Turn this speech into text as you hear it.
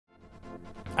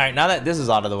Alright, now that this is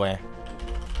out of the way,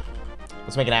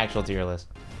 let's make an actual tier list.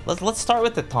 Let's start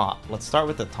with the top. Let's start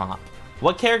with the top.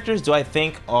 What characters do I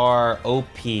think are OP?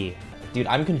 Dude,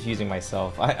 I'm confusing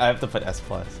myself. I have to put S+.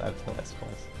 I have to put S+.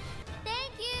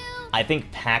 Thank you! I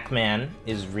think Pac-Man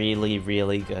is really,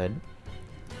 really good.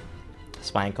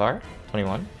 Spinecar,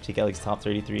 21. Chica League's top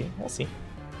 33. We'll see.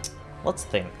 Let's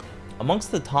think. Amongst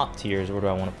the top tiers, where do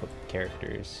I want to put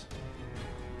characters?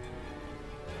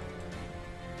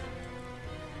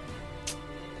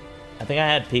 I think I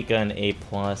had Pika an A+.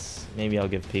 Maybe I'll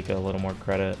give Pika a little more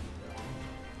credit.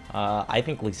 I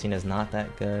think Lucina's not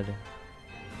that good.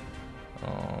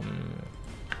 I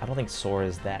don't think Sora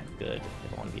is that good,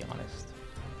 if I want to be honest.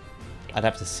 I'd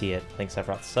have to see it. I think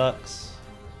Sephiroth sucks.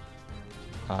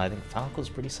 I think Falco's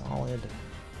pretty solid.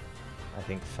 I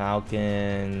think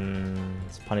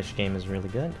Falcon's Punish game is really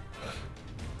good.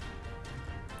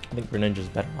 I think Greninja's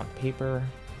better on paper.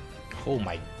 Oh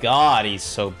my god, he's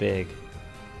so big.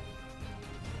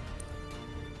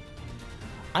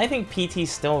 I think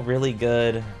PT's still really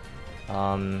good. It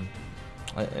kind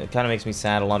of makes me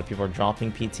sad a lot of people are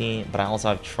dropping PT, but I also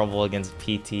have trouble against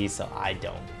PT, so I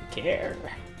don't care.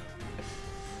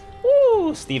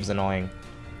 Woo! Steve's annoying.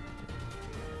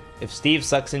 If Steve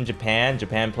sucks in Japan,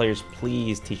 Japan players,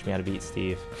 please teach me how to beat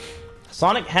Steve.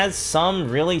 Sonic has some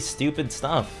really stupid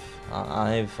stuff.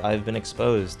 I've been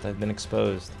exposed. I've been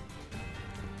exposed.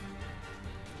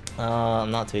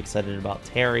 I'm not too excited about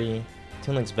Terry.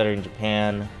 Toon Link's better in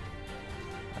Japan.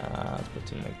 Let's put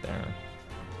Toon Link there.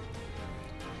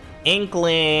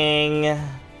 Inkling.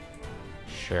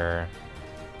 Sure.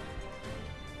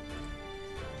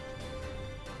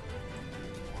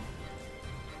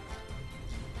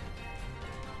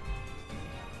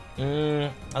 I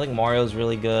think Mario's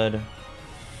really good.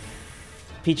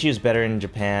 Pichu's better in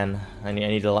Japan. I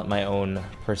need to let my own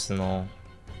personal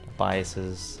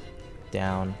biases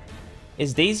down.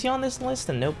 Is Daisy on this list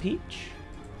and no Peach?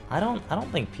 I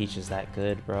don't think Peach is that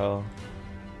good, bro.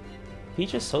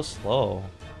 Peach is so slow.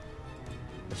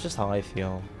 That's just how I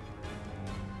feel.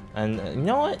 And you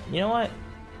know what? You know what?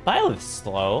 Violet's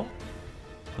slow.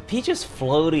 But Peach is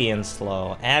floaty and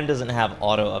slow, and doesn't have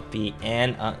auto upbeat,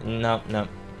 and no.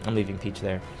 I'm leaving Peach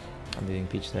there. I'm leaving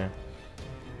Peach there.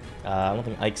 I don't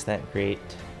think Ike's that great.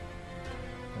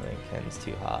 I think Ken's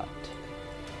too hot.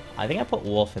 I think I put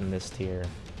Wolf in this tier.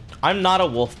 I'm not a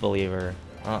Wolf believer.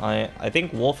 I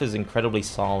think Wolf is incredibly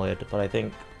solid, but I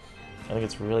think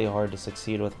it's really hard to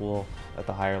succeed with Wolf at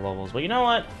the higher levels. But you know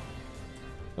what?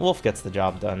 Wolf gets the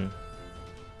job done.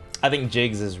 I think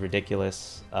Jiggs is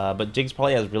ridiculous, but Jiggs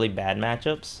probably has really bad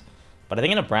matchups. But I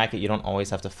think in a bracket, you don't always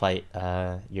have to fight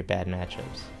your bad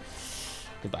matchups.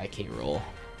 Goodbye, K-Roll.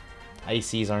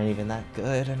 Ices aren't even that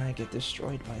good, and I get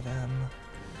destroyed by them.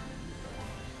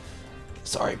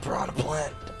 Sorry, Piranha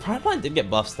Plant. Piranha Plant did get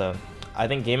buffs, though. I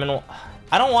think Game &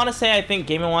 I don't want to say I think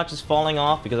Game & Watch is falling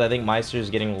off, because I think Meister is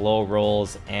getting low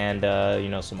rolls and, you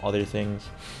know, some other things.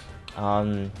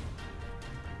 But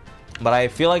I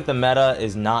feel like the meta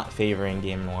is not favoring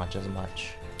Game & Watch as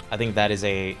much. I think that is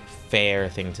a fair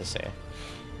thing to say.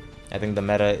 I think the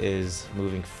meta is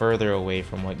moving further away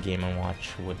from what Game &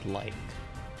 Watch would like.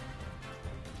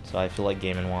 So I feel like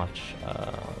Game & Watch...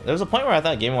 there was a point where I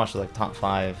thought Game & Watch was like top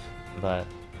 5, but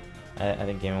I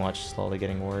think Game & Watch is slowly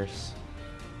getting worse.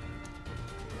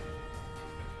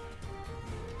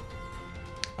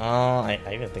 I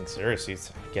even think Zero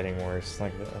Suit's getting worse.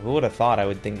 Like, who would have thought I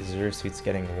would think Zero Suit's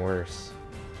getting worse?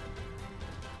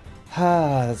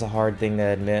 That's a hard thing to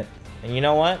admit. And you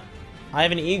know what? I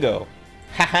have an ego.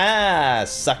 Haha,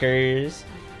 suckers.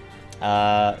 Do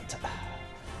I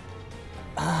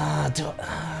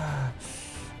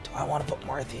want to put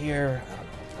Marth here? I don't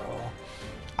know, bro.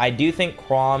 I do think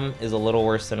Chrom is a little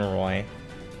worse than Roy.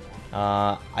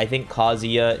 I think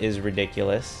Kazuya is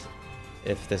ridiculous.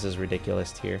 If this is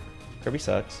ridiculous tier. Kirby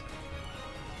sucks.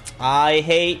 I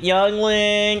hate Young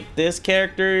Link. This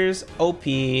character's OP.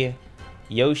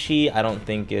 Yoshi, I don't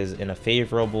think is in a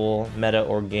favorable meta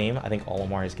or game. I think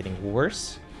Olimar is getting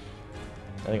worse.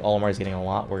 I think Olimar is getting a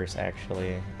lot worse,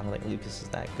 actually. I don't think Lucas is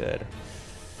that good.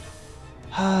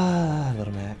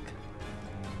 Little Mac.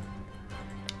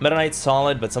 Meta Knight's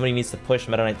solid, but somebody needs to push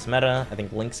Meta Knight's meta. I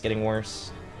think Link's getting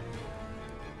worse.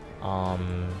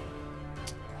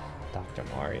 Dr.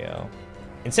 Mario.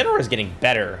 Incineroar is getting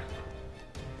better.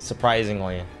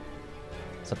 Surprisingly.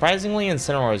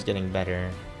 Incineroar is getting better.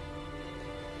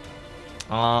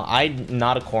 I'm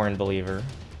not a Corrin believer.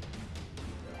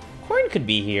 Corrin could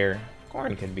be here.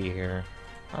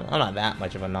 I'm not that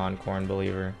much of a non-Corrin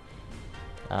believer.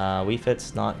 Wii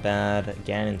Fit's not bad.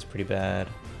 Ganon's pretty bad.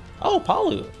 Oh,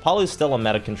 Palu. Palu's still a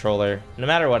meta controller. No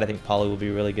matter what, I think Palu will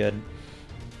be really good.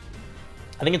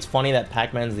 I think it's funny that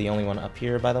Pac-Man's the only one up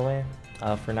here, by the way,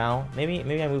 for now. Maybe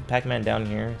I move Pac-Man down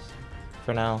here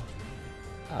for now.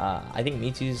 I think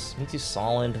Mewtwo's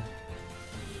solid.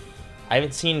 I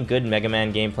haven't seen good Mega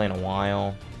Man gameplay in a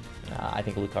while. I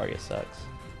think Lucario sucks.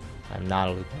 I'm not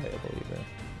a Lucario believer.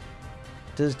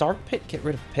 Does Dark Pit get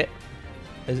rid of Pit?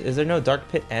 Is there no Dark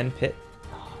Pit and Pit?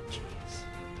 Oh, jeez.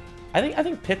 I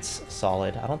think Pit's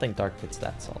solid. I don't think Dark Pit's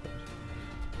that solid.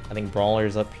 I think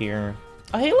Brawler's up here.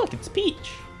 Oh, hey, look, it's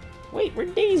Peach. Wait,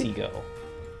 where'd Daisy go?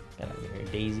 Get out of here,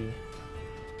 Daisy.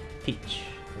 Peach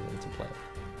is into play.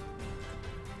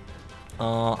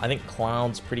 I think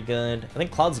Cloud's pretty good. I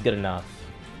think Cloud's good enough.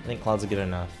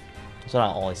 That's what I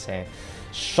always say.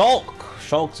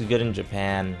 Shulk's good in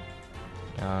Japan.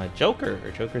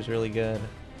 Joker's really good.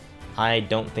 I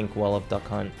don't think well of Duck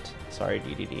Hunt. Sorry,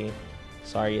 DDD.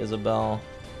 Sorry, Isabel.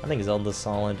 I think Zelda's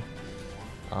solid.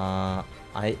 I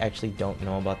actually don't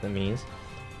know about the Miis.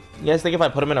 You guys think if I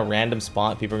put them in a random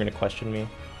spot, people are gonna question me?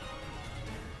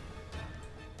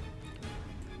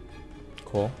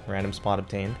 Cool. Random spot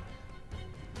obtained.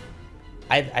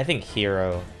 I think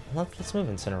Hero. Let's move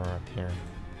Incineroar up here.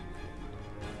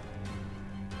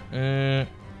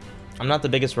 I'm not the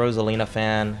biggest Rosalina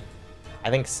fan. I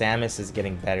think Samus is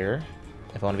getting better,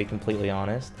 if I want to be completely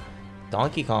honest.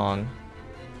 Donkey Kong.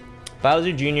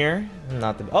 Bowser Jr.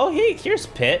 Not the... Oh, hey, here's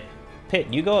Pit. Pit,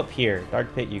 you go up here.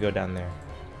 Dark Pit, you go down there.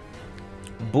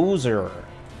 Boozer.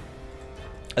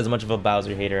 As much of a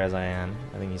Bowser hater as I am,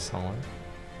 I think he's solid.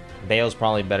 Bale's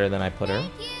probably better than I put her.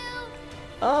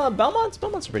 Belmont's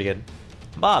pretty good.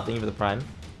 Bob, thank you for the Prime.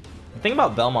 The thing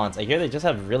about Belmont's, I hear they just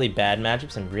have really bad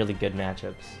matchups and really good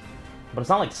matchups. But it's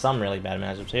not like some really bad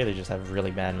matchups. I hear they just have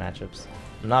really bad matchups.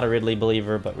 I'm not a Ridley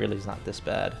believer, but Ridley's not this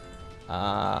bad.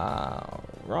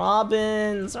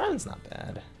 Robin's not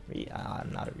bad.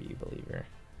 I'm not a Ryu believer.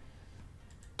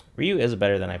 Ryu is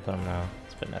better than I put him now.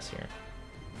 It's a bit messier.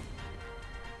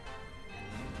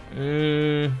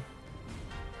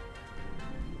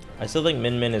 I still think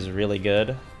Min Min is really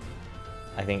good.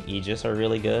 I think Aegis are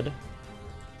really good.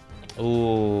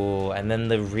 Ooh, and then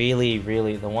the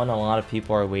the one a lot of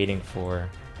people are waiting for.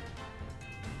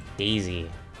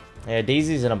 Daisy. Yeah,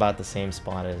 Daisy's in about the same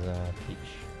spot as Peach,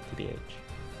 TBH.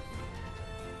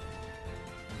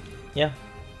 Yeah,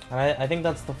 I think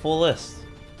that's the full list.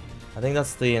 I think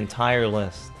that's the entire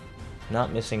list.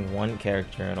 Not missing one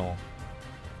character at all.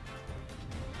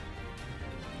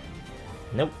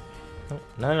 Nope.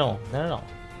 Not at all. Not at all.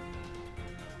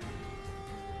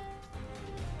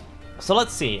 So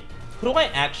let's see. Who do I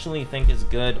actually think is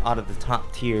good out of the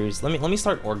top tiers? Let me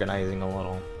start organizing a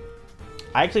little.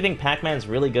 I actually think Pac-Man's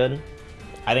really good.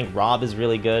 I think Rob is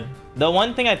really good. The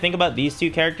one thing I think about these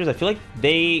two characters, I feel like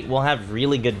they will have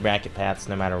really good bracket paths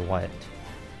no matter what.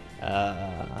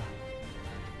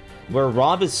 Where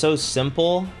Rob is so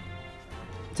simple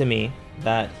to me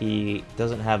that he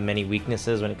doesn't have many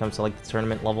weaknesses when it comes to like the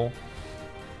tournament level.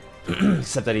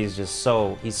 Except that he's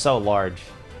so large.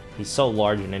 He's so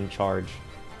large and in charge.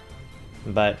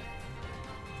 But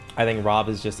I think Rob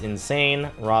is just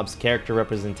insane. Rob's character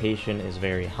representation is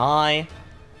very high.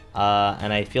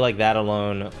 And I feel like that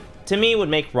alone, to me, would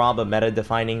make Rob a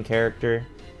meta-defining character.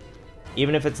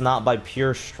 Even if it's not by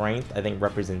pure strength, I think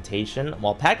representation.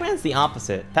 While Pac-Man's the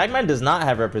opposite. Pac-Man does not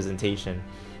have representation.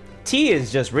 T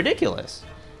is just ridiculous.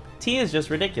 T is just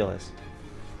ridiculous.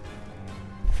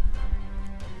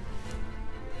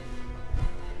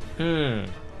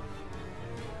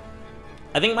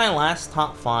 I think my last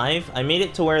top 5, I made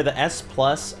it to where the S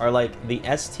plus are like the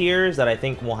S tiers that I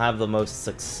think will have the most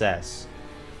success.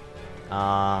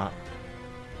 I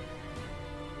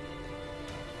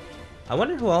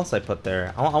wonder who else I put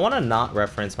there. I want to not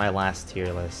reference my last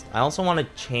tier list. I also want to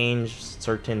change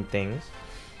certain things.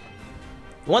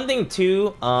 One thing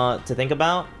too to think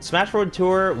about, Smash World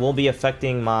Tour will be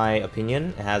affecting my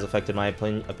opinion. It has affected my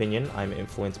opinion. I'm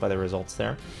influenced by the results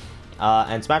there.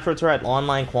 And Smash World Tour had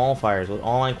online qualifiers. What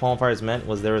online qualifiers meant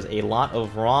was there was a lot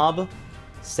of Rob,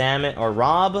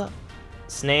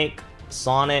 Snake,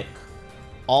 Sonic,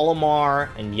 Olimar,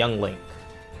 and Young Link.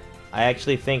 I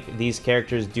actually think these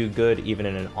characters do good even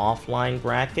in an offline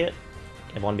bracket,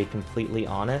 if I want to be completely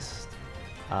honest.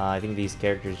 I think these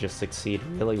characters just succeed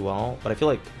really well, but I feel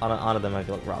like out of them, I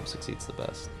feel like Rob succeeds the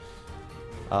best.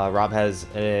 Rob has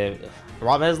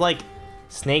like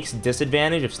Snake's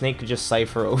disadvantage if Snake could just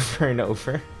cipher over and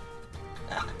over.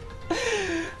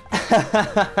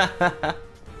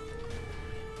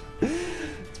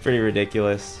 It's pretty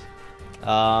ridiculous.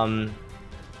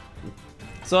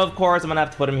 So of course I'm gonna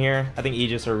have to put him here. I think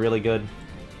Aegis are really good.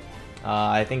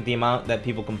 I think the amount that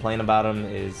people complain about him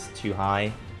is too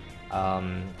high.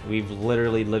 We've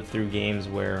literally lived through games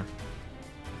where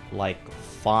like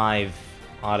 5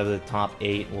 out of the top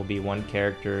 8 will be one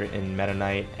character in Meta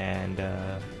Knight, and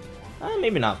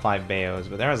maybe not 5 Baos,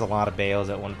 but there was a lot of Baos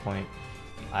at one point.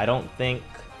 I don't think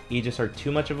Aegis are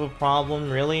too much of a problem,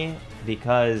 really,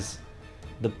 because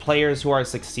the players who are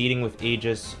succeeding with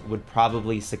Aegis would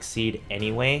probably succeed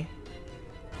anyway,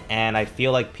 and I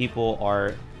feel like people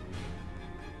are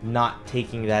not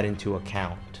taking that into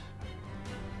account.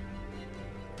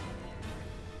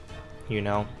 You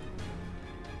know?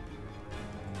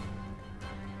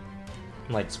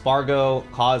 Like Spargo,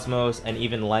 Cosmos, and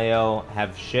even Leo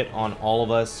have shit on all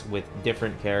of us with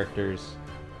different characters.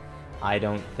 I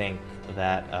don't think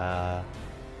that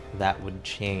that would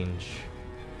change,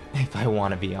 if I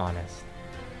want to be honest.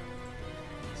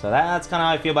 So that's kind of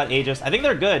how I feel about Aegis. I think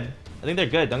they're good. I think they're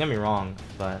good, don't get me wrong.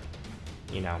 But,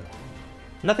 you know,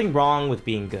 nothing wrong with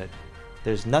being good.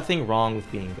 There's nothing wrong with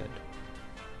being good.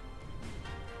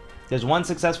 There's one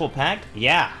successful pack?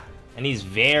 Yeah, and he's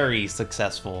very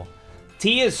successful.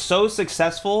 T is so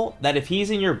successful that if he's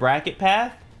in your bracket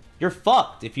path, you're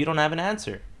fucked if you don't have an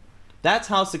answer. That's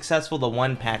how successful the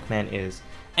one Pac-Man is.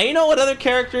 And you know what other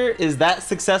character is that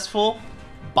successful?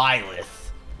 Byleth.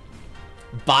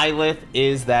 Byleth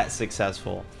is that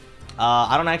successful.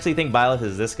 I don't actually think Byleth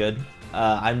is this good.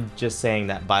 I'm just saying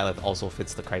that Byleth also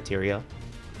fits the criteria.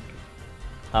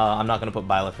 I'm not going to put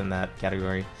Byleth in that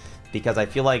category, because I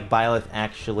feel like Byleth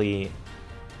actually...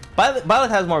 Byleth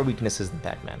has more weaknesses than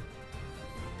Pac-Man.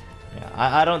 Yeah,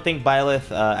 I don't think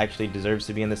Byleth actually deserves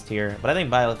to be in this tier, but I think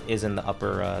Byleth is in the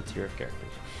upper tier of characters.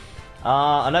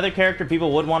 Another character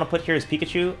people would want to put here is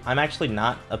Pikachu. I'm actually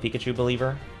not a Pikachu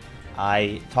believer.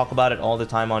 I talk about it all the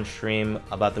time on stream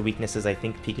about the weaknesses I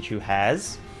think Pikachu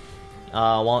has.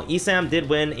 While Esam did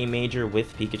win a major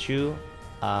with Pikachu,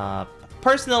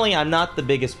 personally, I'm not the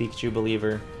biggest Pikachu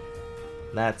believer.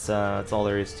 That's all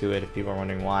there is to it, if people are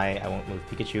wondering why I won't move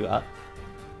Pikachu up.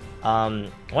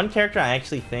 One character I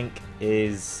actually think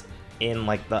is in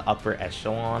like the upper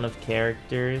echelon of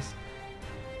characters.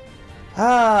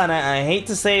 And I hate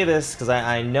to say this because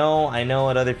I know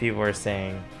what other people are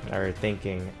saying or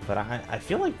thinking, but I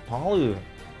feel like Palu.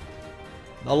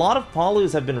 A lot of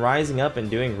Palus have been rising up and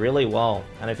doing really well,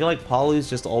 and I feel like Palu's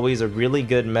just always a really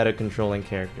good meta controlling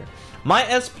character. My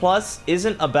S plus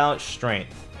isn't about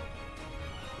strength.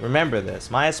 Remember this,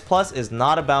 my S plus is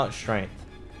not about strength.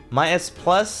 My S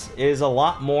plus is a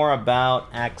lot more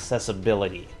about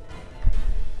accessibility.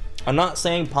 I'm not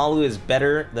saying Palu is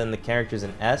better than the characters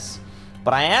in S,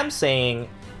 but I am saying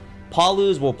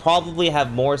Palus will probably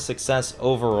have more success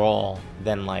overall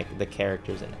than like the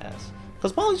characters in S.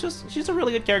 Because Palu's she's a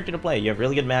really good character to play. You have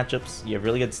really good matchups, you have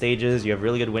really good stages, you have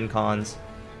really good win cons.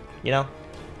 You know?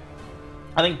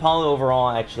 I think Palu overall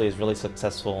actually is really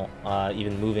successful,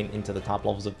 even moving into the top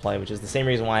levels of play, which is the same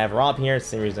reason why I have Rob here, it's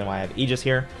the same reason why I have Aegis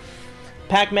here.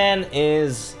 Pac-Man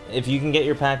is, if you can get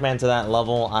your Pac-Man to that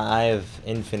level, I have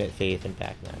infinite faith in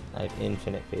Pac-Man. I have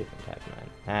infinite faith in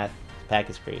Pac-Man. Pac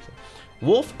is crazy.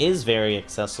 Wolf is very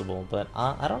accessible, but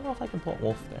I don't know if I can put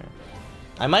Wolf there.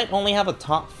 I might only have a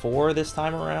top 4 this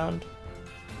time around,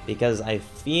 because I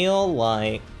feel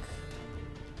like...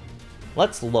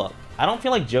 Let's look. I don't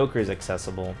feel like Joker is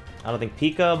accessible. I don't think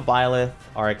Pika, Byleth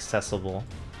are accessible.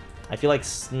 I feel like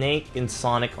Snake and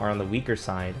Sonic are on the weaker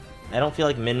side. I don't feel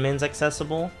like Min Min's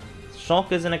accessible.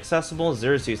 Shulk isn't accessible.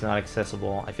 Zerasu's not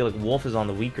accessible. I feel like Wolf is on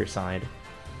the weaker side.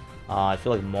 I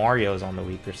feel like Mario is on the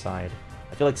weaker side.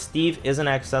 I feel like Steve isn't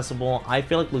accessible. I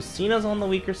feel like Lucina's on the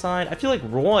weaker side. I feel like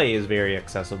Roy is very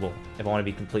accessible, if I want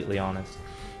to be completely honest.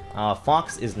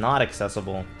 Fox is not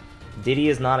accessible. Diddy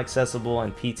is not accessible,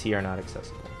 and PT are not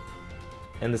accessible.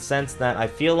 In the sense that I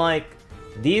feel like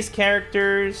these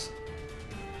characters,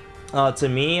 to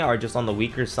me, are just on the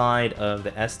weaker side of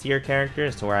the S tier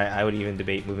characters, to where I would even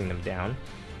debate moving them down.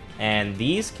 And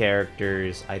these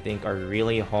characters, I think, are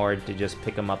really hard to just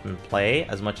pick them up and play,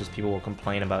 as much as people will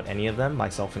complain about any of them,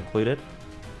 myself included.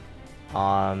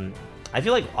 I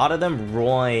feel like out of them,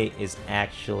 Roy is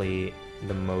actually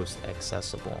the most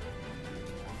accessible.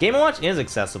 Game & Watch is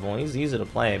accessible, he's easy to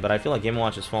play, but I feel like Game &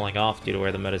 Watch is falling off due to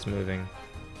where the meta's moving.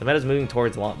 The meta's moving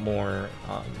towards a lot more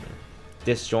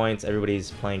disjoints.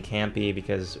 Everybody's playing campy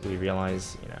because we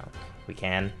realize, you know, we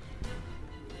can.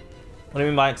 What do I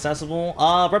mean by accessible?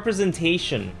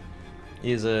 Representation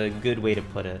is a good way to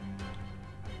put it.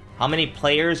 How many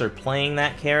players are playing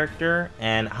that character,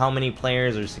 and how many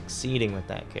players are succeeding with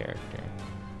that character?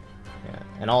 Yeah,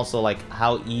 and also like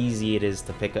how easy it is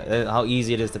to pick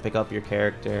up, your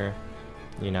character,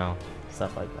 you know,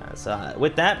 stuff like that. So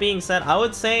with that being said, I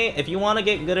would say if you want to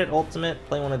get good at Ultimate,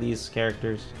 play one of these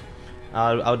characters.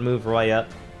 I would move Roy up.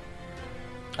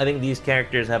 I think these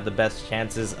characters have the best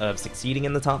chances of succeeding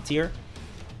in the top tier.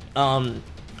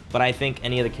 But I think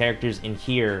any of the characters in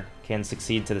here can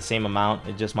succeed to the same amount.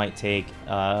 It just might take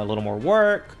a little more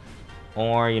work,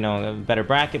 or, you know, a better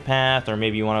bracket path, or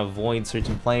maybe you want to avoid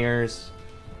certain players,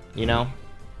 you know?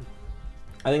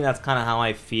 I think that's kind of how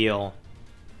I feel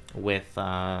with...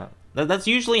 that's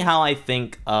usually how I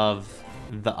think of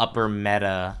the upper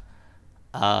meta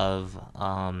of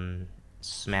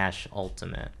Smash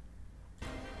Ultimate.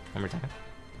 One more time.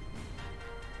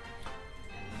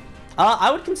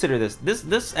 I would consider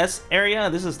this S area,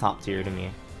 this is top tier to me.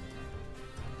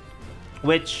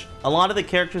 Which, a lot of the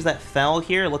characters that fell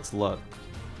here, let's look.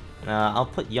 I'll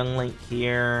put Young Link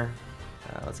here.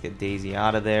 Let's get Daisy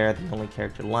out of there, the only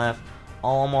character left.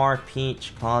 Olimar,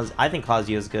 Peach, I think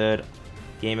Kazuya's good.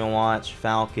 Game & Watch,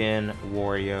 Falcon,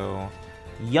 Wario.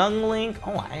 Young Link,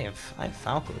 oh, I have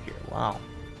Falco here, wow.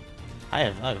 I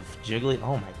have Jiggly,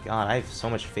 oh my god, I have so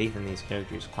much faith in these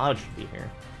characters. Cloud should be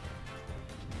here.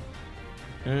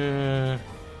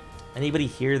 Anybody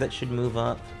here that should move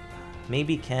up?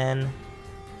 Maybe Ken,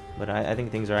 but I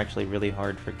think things are actually really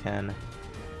hard for Ken.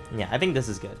 Yeah, I think this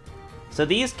is good. So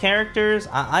these characters,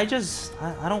 I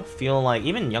don't feel like,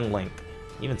 even Young Link,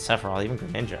 even Sephiroth, even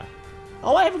Greninja.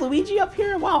 Oh, I have Luigi up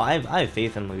here? Wow, I have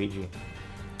faith in Luigi.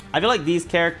 I feel like these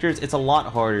characters, it's a lot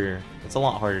harder. It's a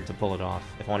lot harder to pull it off,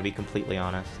 if I want to be completely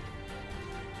honest.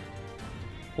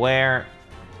 Where,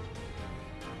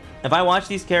 if I watch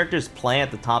these characters play at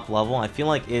the top level, I feel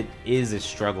like it is a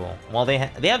struggle. While they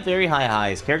have very high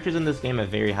highs, characters in this game have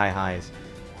very high highs,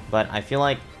 but I feel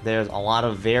like there's a lot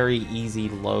of very easy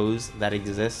lows that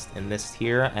exist in this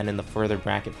tier and in the further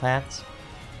bracket paths.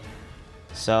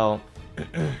 So,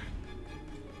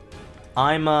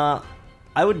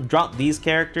 I would drop these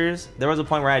characters. There was a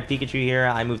point where I had Pikachu here.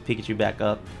 I moved Pikachu back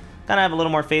up. Kind of have a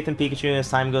little more faith in Pikachu as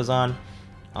time goes on.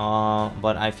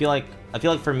 But I feel like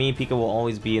for me, Pika will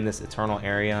always be in this eternal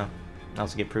area. I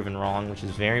also get proven wrong, which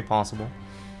is very possible.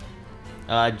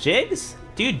 Jiggs?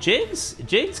 Dude,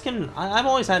 Jiggs can... I've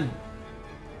always had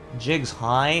Jiggs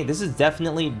high. This is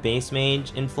definitely base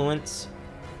mage influence.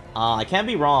 I can't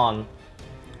be wrong,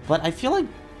 but I feel like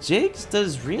Jiggs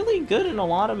does really good in a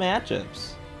lot of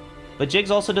matchups. But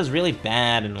Jiggs also does really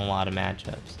bad in a lot of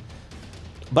matchups.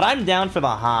 But I'm down for the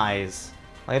highs.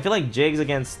 Like, I feel like Jiggs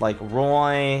against, like,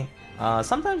 Roy,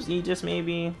 sometimes he just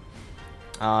maybe,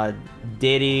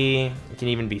 Diddy, it can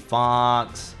even be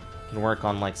Fox, can work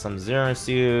on, like, some Zero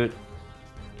Suit,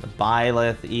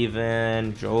 Byleth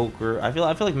even, Joker. I feel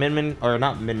like Min, or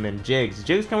not Min, Jiggs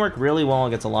can work really well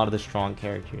against a lot of the strong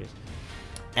characters.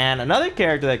 And another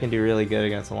character that can do really good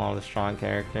against a lot of the strong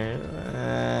characters.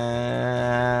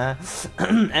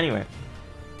 Anyway,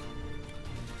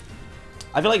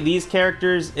 I feel like these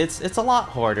characters, it's a lot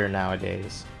harder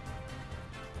nowadays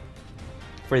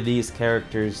for these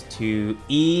characters to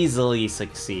easily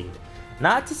succeed.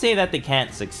 Not to say that they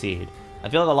can't succeed. I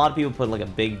feel like a lot of people put like a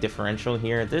big differential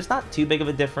here. There's not too big of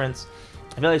a difference.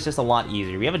 I feel like it's just a lot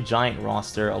easier. We have a giant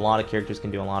roster. A lot of characters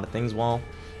can do a lot of things well.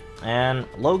 And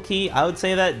low-key, I would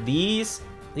say that these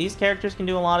characters can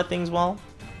do a lot of things well.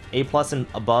 A+ and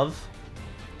above.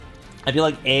 I feel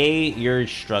like A, you're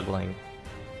struggling.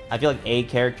 I feel like A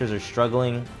characters are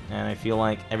struggling, and I feel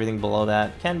like everything below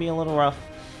that can be a little rough.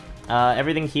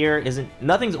 Everything here isn't...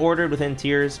 Nothing's ordered within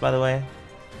tiers, by the way.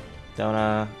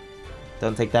 Don't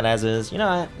take that as is. You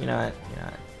know what?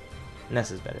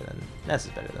 Ness is better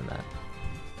than that.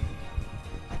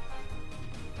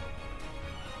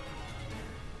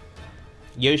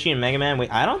 Yoshi and Mega Man. Wait,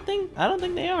 I don't think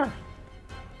they are.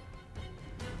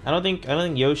 I don't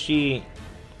think Yoshi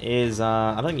is.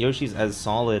 I don't think Yoshi's as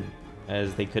solid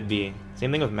as they could be.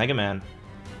 Same thing with Mega Man.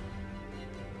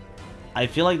 I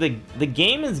feel like the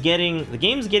game is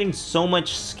getting so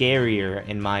much scarier,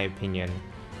 in my opinion,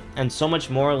 and so much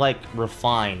more like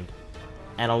refined,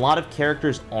 and a lot of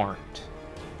characters aren't.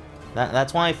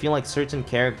 That's why I feel like certain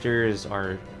characters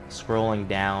are scrolling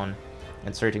down,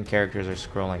 and certain characters are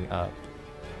scrolling up.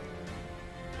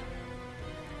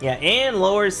 Yeah, A and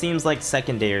lower seems like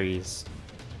secondaries.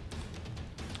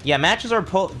 Yeah, matches are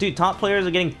dude, top players are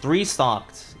getting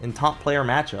 3-stocked in top player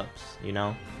matchups, you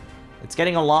know? It's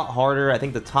getting a lot harder. I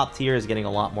think the top tier is getting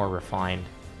a lot more refined.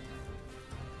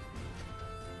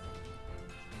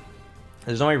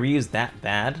 There's no way Ryu's that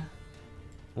bad.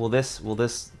 Will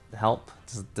this help?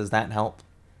 Does that help?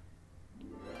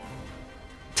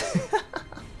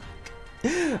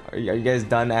 Are you guys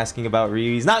done asking about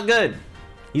Ryu? He's not good.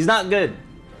 He's not good.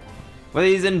 Whether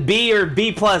he's in B or B+,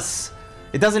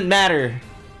 it doesn't matter.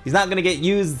 He's not gonna get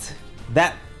used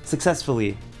that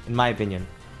successfully, in my opinion.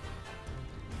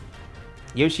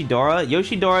 Yoshidora?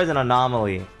 Yoshidora is an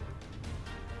anomaly.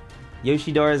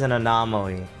 Yoshidora is an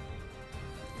anomaly.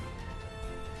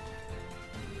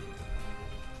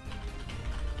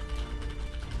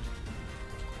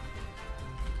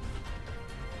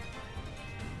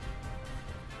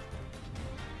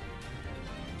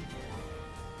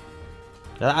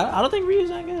 I don't think Ryu's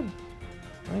that good.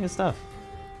 I think it's tough.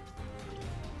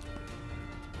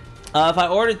 If I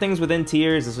ordered things within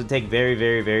tiers, this would take very,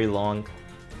 very, very long.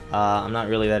 I'm not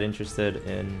really that interested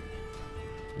in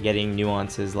getting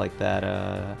nuances like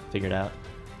that figured out.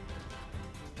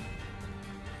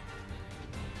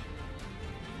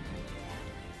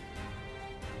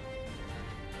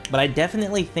 But I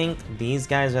definitely think these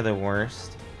guys are the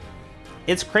worst.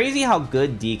 It's crazy how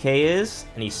good DK is,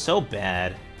 and he's so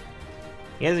bad.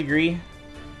 You guys agree? You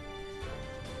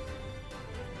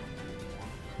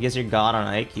guess you're God on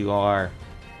Ike? You are.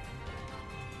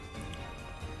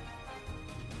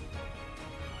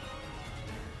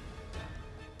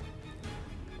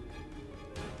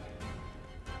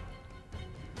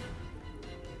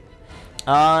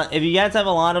 If you guys have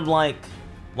a lot of like,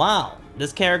 wow,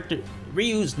 this character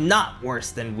Ryu's not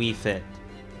worse than Wii Fit.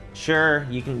 Sure,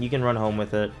 you can run home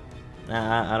with it.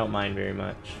 I don't mind very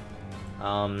much.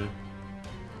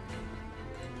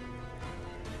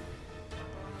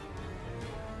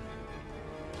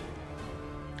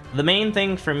 The main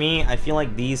thing for me, I feel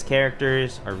like these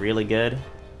characters are really good.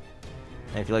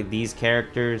 I feel like these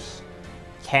characters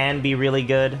can be really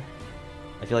good.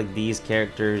 I feel like these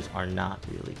characters are not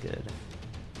really good.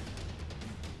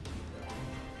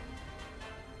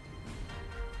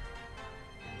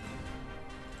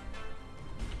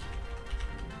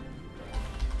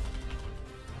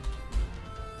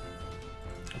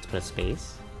 Let's put a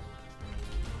space.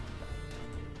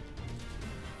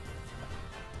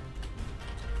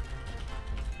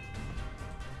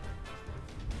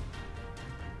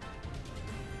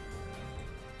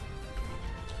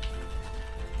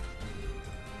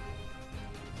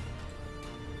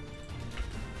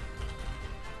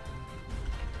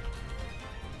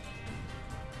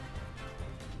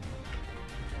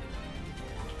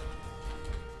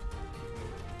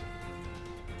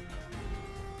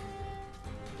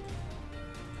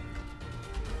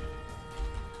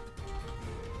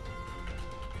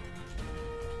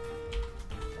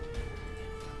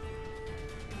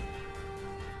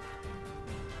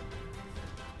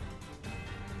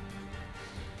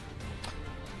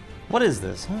 What is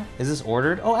this? Huh? Is this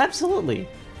ordered? Oh, absolutely.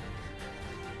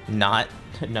 Not.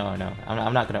 No.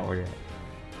 I'm not gonna order it.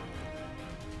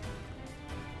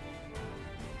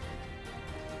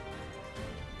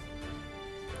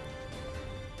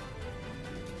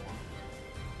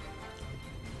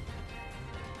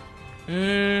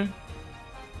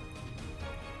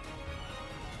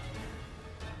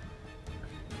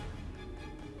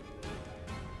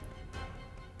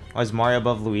 Oh, is Mario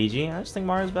above Luigi? I just think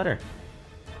Mario's better.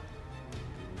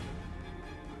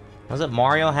 Was it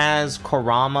Mario has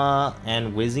Kurama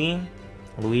and Wizzy?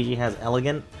 Luigi has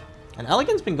Elegant. And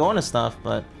Elegant's been going to stuff,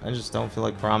 but I just don't feel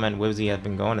like Kurama and Wizzy have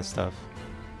been going to stuff.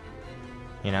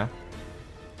 You know?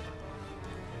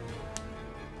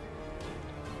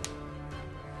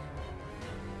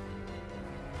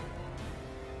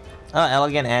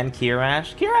 Elegant and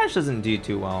Kirash. Kirash doesn't do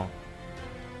too well.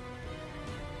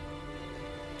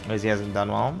 Wizzy hasn't done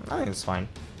well. I think it's fine.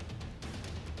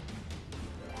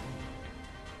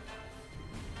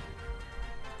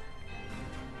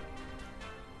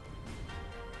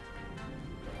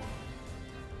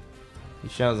 He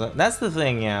shows up. That's the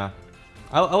thing, yeah.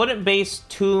 I wouldn't base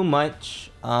too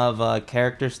much of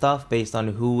character stuff based on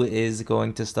who is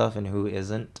going to stuff and who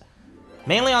isn't.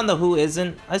 Mainly on the who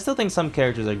isn't. I still think some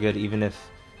characters are good even if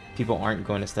people aren't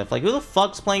going to stuff. Like, who the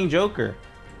fuck's playing Joker?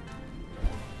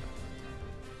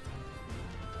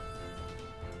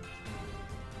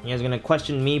 You guys gonna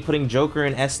question me putting Joker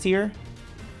in S tier?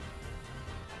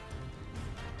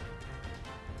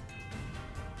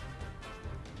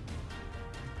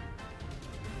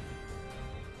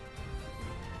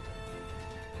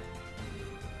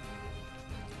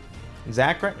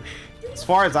 Zachary, as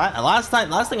far as last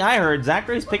thing I heard,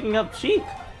 Zachary's picking up Sheik.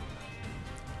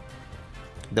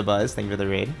 The Buzz, thank you for the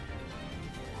raid.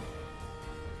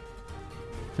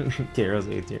 Tero's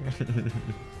A tier.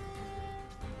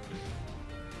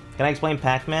 Can I explain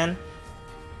Pac-Man?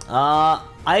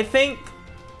 I think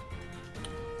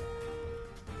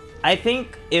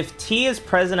if T is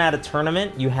present at a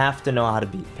tournament, you have to know how to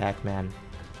beat Pac-Man.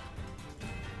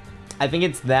 I think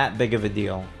it's that big of a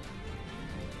deal.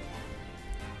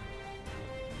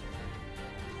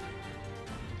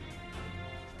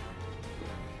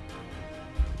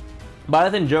 But I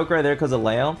think Joker are there because of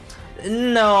Leo.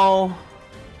 No.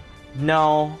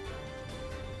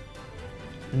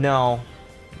 No.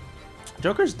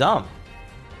 Joker's dumb.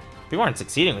 People aren't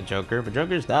succeeding with Joker, but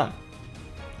Joker's dumb.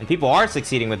 And people are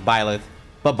succeeding with Byleth,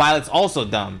 but Byleth's also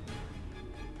dumb.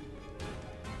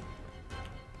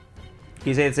 Can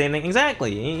you say the same thing?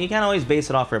 Exactly. You can't always base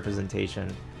it off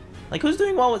representation. Like, who's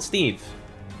doing well with Steve?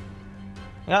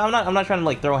 I'm not trying to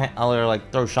like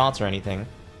throw shots or anything.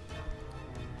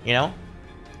 You know?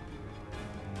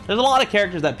 There's a lot of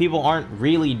characters that people aren't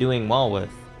really doing well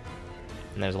with.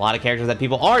 And there's a lot of characters that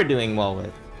people are doing well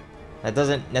with. That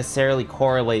doesn't necessarily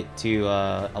correlate to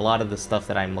a lot of the stuff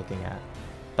that I'm looking at.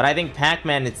 But I think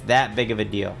Pac-Man, it's that big of a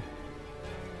deal.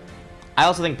 I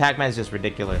also think Pac-Man is just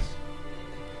ridiculous.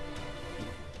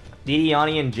 Didi,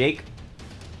 Yanni, and Jake,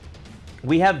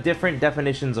 we have different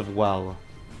definitions of well.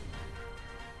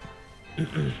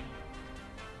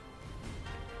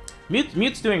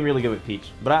 Mute's doing really good with Peach,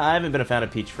 but I haven't been a fan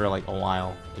of Peach for like a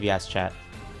while, if you ask chat.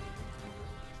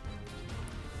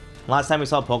 Last time we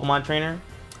saw a Pokemon trainer?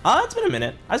 It's been a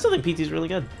minute. I still think PT's really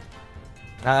good.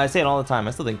 I say it all the time.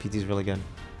 I still think PT's really good.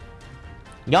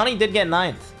 Yanni did get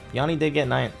 9th. Yanni did get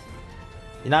 9th.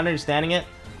 You're not understanding it?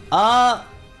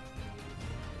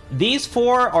 These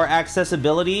 4 are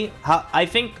accessibility. I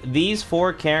think these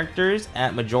 4 characters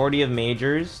at majority of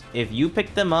majors, if you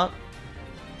pick them up,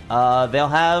 they'll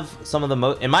have some of the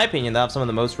most, in my opinion, they'll have some of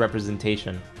the most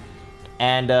representation.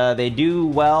 And they do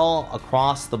well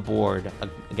across the board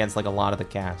against like a lot of the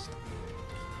cast.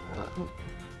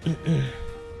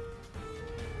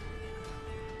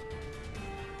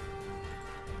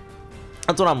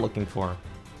 That's what I'm looking for.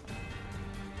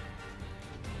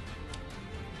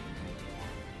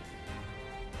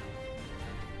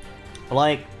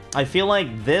 Like, I feel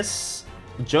like this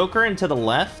Joker and to the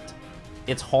left,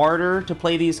 it's harder to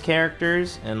play these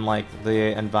characters in like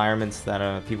the environments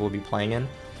that people will be playing in.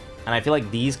 And I feel like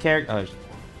these characters,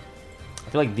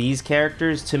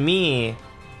 to me,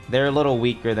 they're a little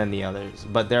weaker than the others,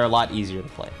 but they're a lot easier to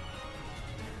play.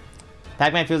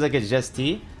 Pac-Man feels like it's just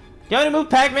T. You want me to move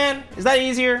Pac-Man? Is that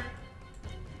easier?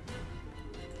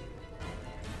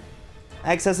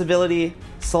 Accessibility /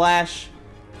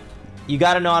 you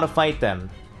gotta know how to fight them.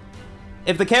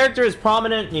 If the character is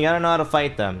prominent, you gotta know how to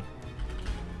fight them.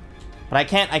 But I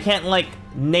can't like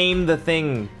name the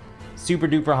thing super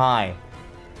duper high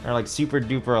or like super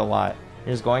duper a lot.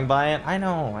 You're just going by it. I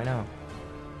know. I'm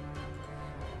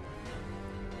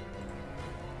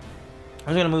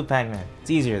just gonna move Pac-Man. It's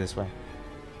easier this way.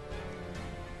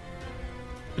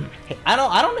 I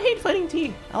don't hate fighting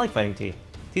T. I like fighting T.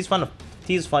 T's fun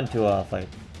to fight.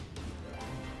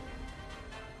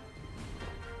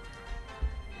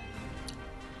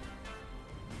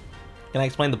 Can I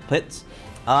explain the pits?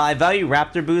 I value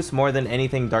Raptor Boost more than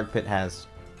anything Dark Pit has.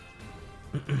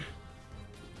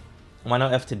 Why no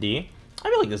F to D? I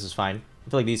feel like this is fine. I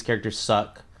feel like these characters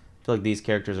suck. I feel like these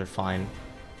characters are fine.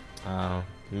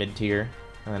 Mid tier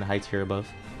and then high tier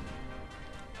above.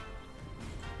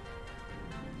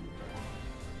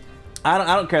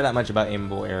 I don't care that much about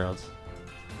aimable arrows.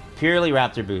 Purely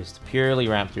Raptor Boost. Purely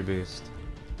Raptor Boost.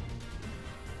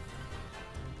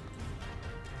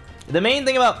 The main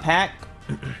thing about Pac,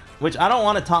 which I don't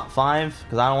want to top 5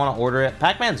 because I don't want to order it.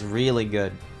 Pac-Man's really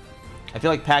good. I feel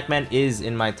like Pac-Man is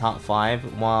in my top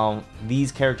 5, while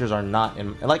these characters are not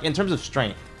in, like, in terms of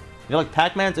strength. I feel like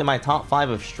Pac-Man's in my top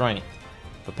 5 of strength,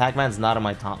 but Pac-Man's not in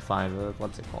my top 5 of,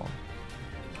 what's it called?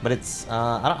 But it's,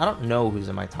 I don't know who's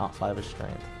in my top 5 of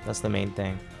strength. That's the main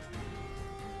thing.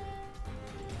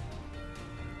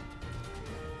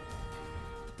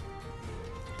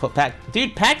 Put Pac,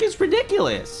 dude, Pac is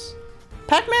ridiculous.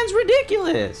 Pac-Man's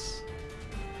ridiculous.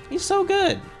 He's so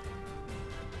good.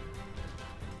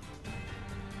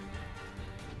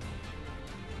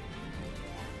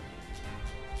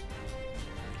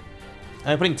 Am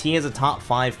I putting T as a top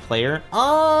 5 player?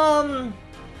 I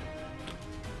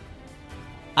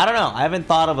don't know. I haven't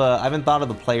thought of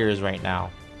the players right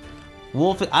now.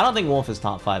 Wolf, I don't think Wolf is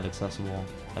top 5 accessible,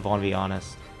 if I want to be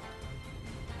honest.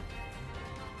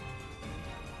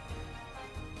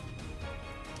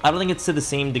 I don't think it's to the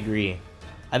same degree.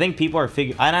 I think people are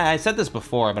and I said this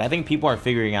before, but I think people are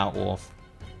figuring out Wolf.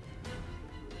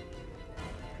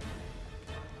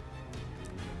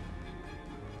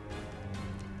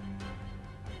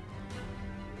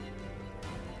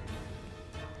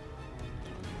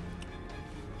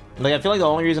 Like, I feel like the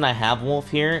only reason I have Wolf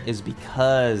here is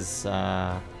because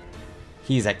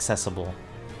he's accessible.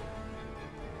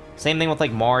 Same thing with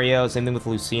like Mario, same thing with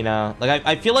Lucina. Like,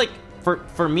 I feel like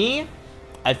for me,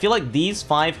 I feel like these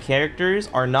 5 characters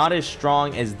are not as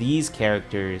strong as these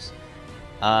characters.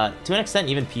 To an extent,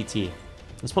 even PT.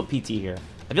 Let's put PT here.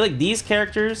 I feel like these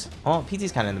characters... Oh,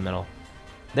 PT's kind of in the middle.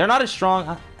 They're not as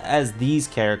strong as these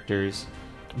characters,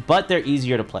 but they're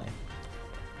easier to play.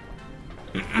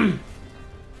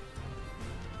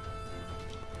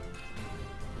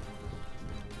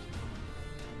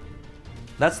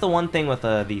 That's the one thing with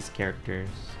these characters.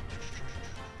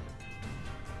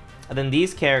 And then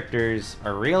these characters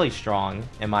are really strong,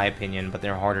 in my opinion, but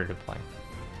they're harder to play.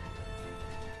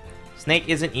 Snake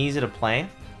isn't easy to play.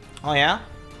 Oh yeah?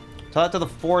 Tell that to the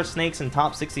 4 snakes in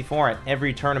top 64 at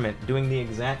every tournament, doing the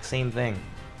exact same thing.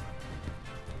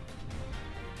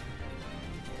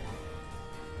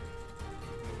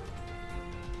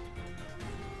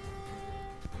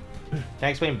 Can I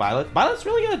explain Byleth? Byleth's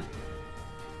really good.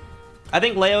 I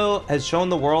think Leo has shown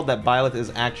the world that Byleth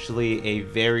is actually a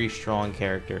very strong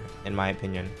character, in my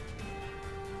opinion.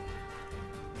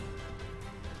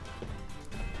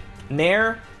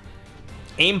 Nair,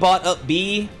 aimbot up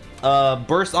B,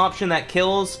 burst option that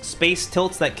kills, space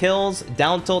tilts that kills,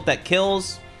 down tilt that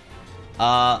kills,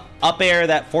 up air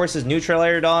that forces neutral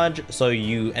air dodge, so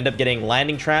you end up getting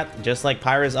landing trap, just like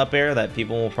Pyra's up air that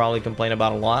people will probably complain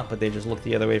about a lot, but they just look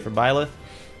the other way for Byleth.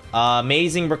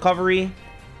 Amazing recovery.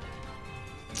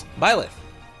 Byleth.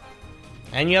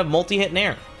 And you have multi-hit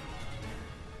Nair.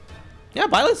 Yeah,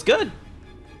 Byleth's good.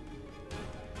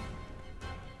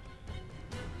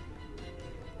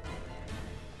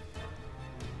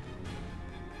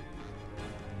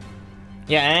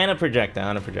 Yeah, and a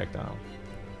projectile,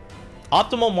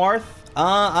 Optimal Marth.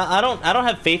 I don't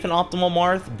have faith in Optimal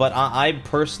Marth, but I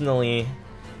personally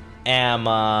am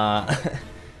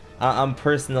I'm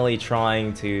personally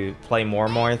trying to play more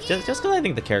Marth just because I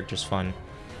think the character's fun.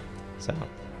 So,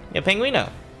 yeah, Penguino.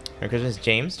 Merry Christmas,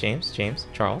 James,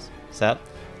 Charles. What's up?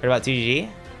 Heard about 2GG?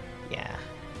 Yeah.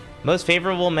 Most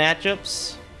favorable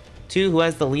matchups? 2, who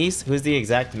has the least? Who's the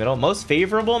exact middle? Most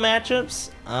favorable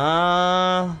matchups?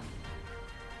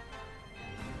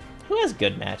 Who has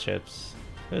good matchups?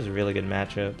 Who has really good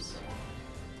matchups?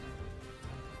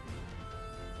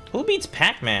 Who beats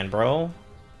Pac-Man, bro?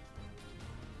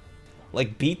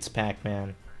 Like, beats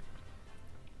Pac-Man.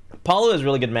 Paulo has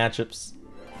really good matchups.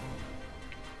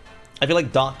 I feel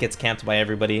like Doc gets camped by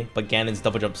everybody, but Ganon's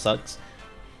double jump sucks.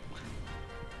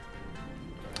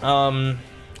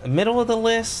 Middle of the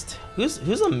list? Who's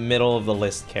a middle of the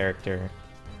list character?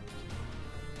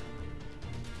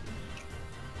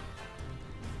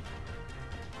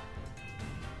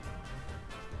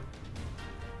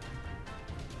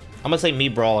 I'm gonna say me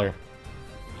Brawler.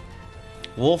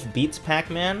 Wolf beats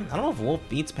Pac-Man? I don't know if Wolf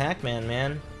beats Pac-Man,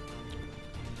 man.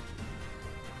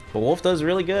 But Wolf does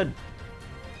really good.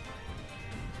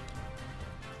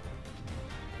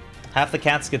 Half the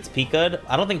cats gets Pika.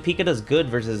 I don't think Pika does good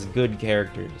versus good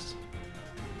characters.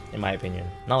 In my opinion.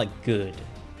 Not like good.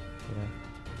 You know?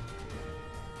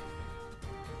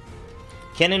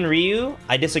 Ken and Ryu?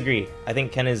 I disagree. I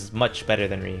think Ken is much better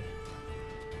than Ryu.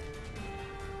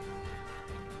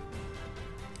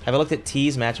 Have I looked at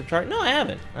T's matchup chart? No, I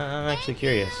haven't. I'm actually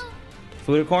curious.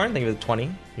 Foodicorn, think of it 20.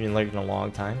 You've been lurking a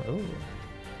long time. Ooh.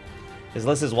 His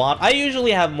list is wild. I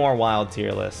usually have more wild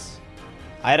tier lists.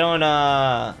 I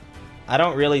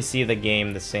don't really see the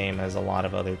game the same as a lot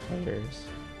of other players.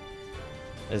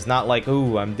 It's not like,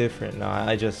 ooh, I'm different.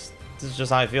 No, this is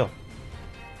just how I feel.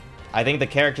 I think the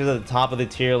characters at the top of the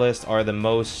tier list are the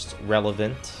most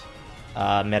relevant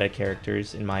meta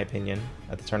characters, in my opinion,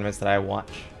 at the tournaments that I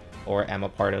watch or am a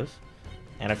part of.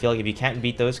 And I feel like if you can't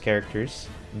beat those characters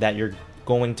that you're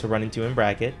going to run into in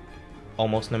bracket,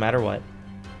 almost no matter what,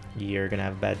 you're gonna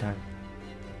have a bad time.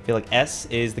 I feel like S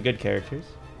is the good characters.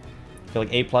 I feel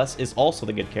like A+ is also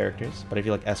the good characters, but I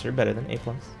feel like S are better than A+.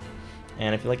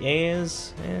 And I feel like A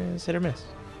is hit or miss.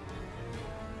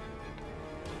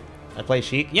 I play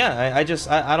Sheik. Yeah, I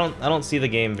don't see the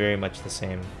game very much the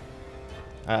same.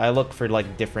 I look for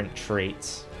like different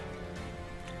traits.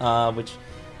 Which,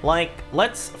 like,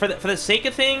 for the sake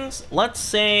of things, let's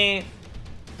say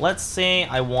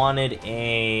I wanted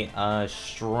a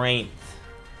strength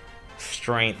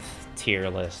tier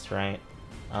list, right?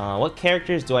 What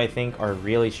characters do I think are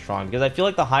really strong? Because I feel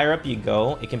like the higher up you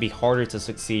go, it can be harder to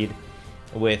succeed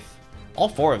with all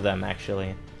 4 of them,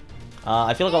 actually.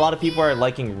 I feel like a lot of people are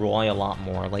liking Roy a lot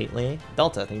more lately.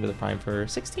 Delta, I think, with the prime for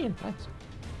 16. Nice.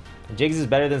 Jigs is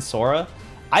better than Sora.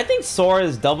 I think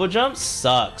Sora's double jump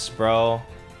sucks, bro.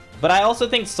 But I also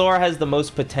think Sora has the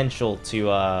most potential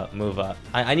to move up.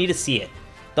 I need to see it.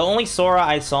 The only Sora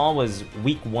I saw was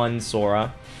Week 1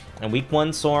 Sora. And Week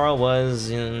 1 Sora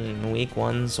was in Week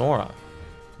 1 Sora.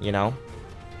 You know?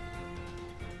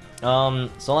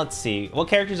 So let's see. What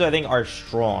characters do I think are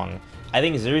strong? I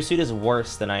think Zero-Suit is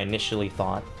worse than I initially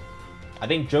thought. I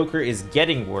think Joker is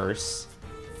getting worse.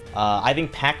 I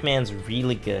think Pac-Man's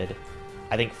really good.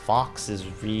 I think Fox is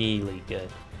really good.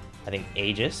 I think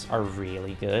Aegis are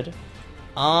really good.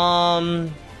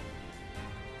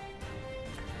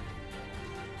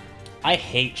 I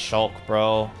hate Shulk,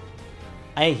 bro.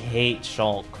 I hate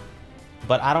Shulk.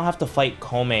 But I don't have to fight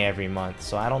Kome every month,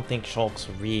 so I don't think Shulk's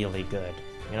really good.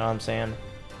 You know what I'm saying?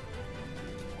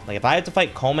 Like, if I had to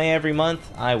fight Kome every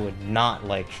month, I would not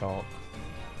like Shulk.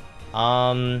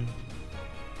 Oh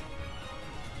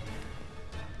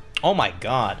my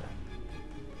god.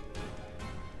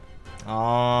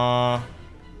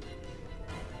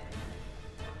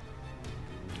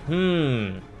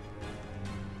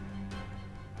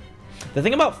 The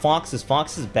thing about Fox is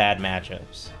bad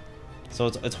matchups. So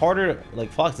it's harder,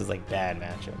 like, Fox is, like, bad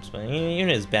matchups. But even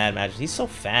his bad matchups, he's so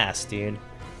fast, dude.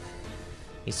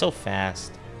 He's so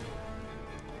fast.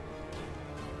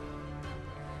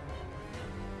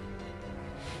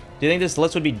 Do you think this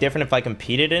list would be different if I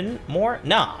competed in more?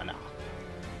 No.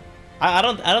 I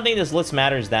don't think this list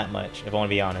matters that much, if I want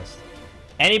to be honest.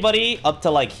 Anybody up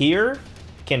to, like, here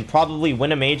can probably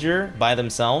win a major by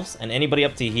themselves, and anybody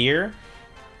up to here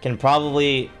can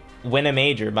probably win a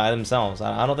major by themselves.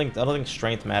 I don't think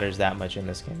strength matters that much in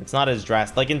this game. It's not as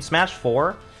drastic. Like in Smash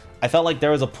 4, I felt like there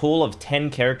was a pool of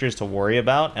 10 characters to worry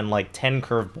about and like 10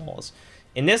 curveballs.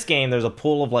 In this game, there's a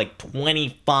pool of like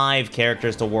 25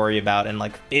 characters to worry about and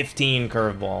like 15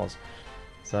 curveballs.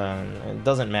 So it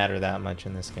doesn't matter that much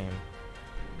in this game.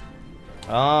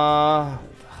 I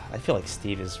feel like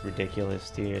Steve is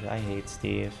ridiculous, dude. I hate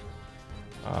Steve.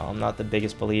 I'm not the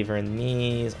biggest believer in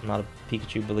these. I'm not a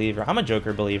Pikachu believer. I'm a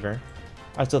Joker believer.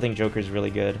 I still think Joker's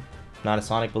really good. Not a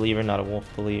Sonic believer, not a Wolf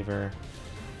believer.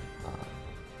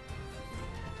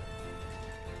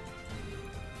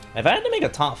 If I had to make a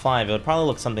top 5, it would probably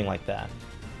look something like that.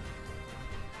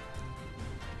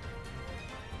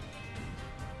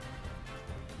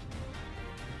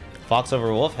 Fox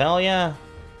over Wolf? Hell yeah.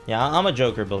 Yeah, I'm a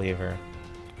Joker believer.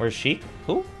 Where's Sheik?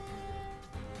 Who?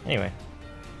 Anyway.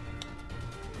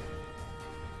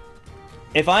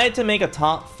 If I had to make a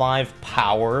top 5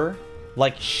 power,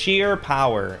 like sheer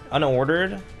power,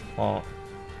 unordered, well,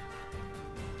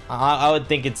 I would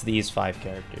think it's these 5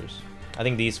 characters. I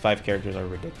think these 5 characters are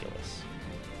ridiculous.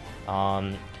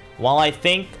 While I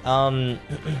think, in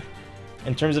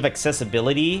terms of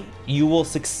accessibility, you will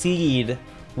succeed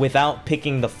without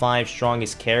picking the 5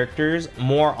 strongest characters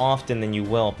more often than you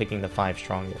will picking the 5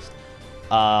 strongest.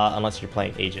 Unless you're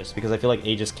playing Aegis, because I feel like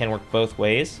Aegis can work both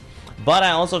ways. But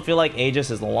I also feel like Aegis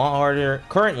is a lot harder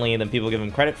currently than people give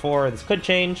him credit for. This could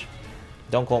change.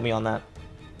 Don't quote me on that.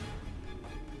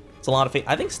 It's a lot of faith.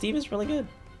 I think Steve is really good.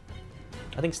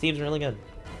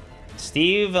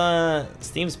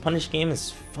 Steve's punish game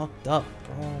is fucked up,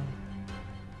 bro.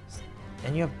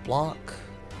 And you have block.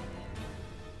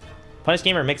 Punish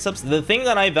game or mix-ups. The thing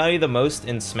that I value the most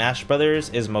in Smash Brothers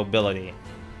is mobility.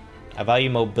 I value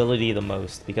mobility the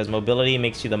most because mobility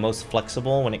makes you the most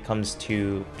flexible when it comes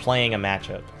to playing a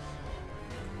matchup.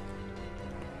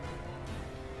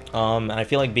 And I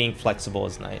feel like being flexible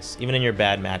is nice. Even in your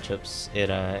bad matchups,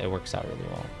 it works out really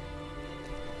well.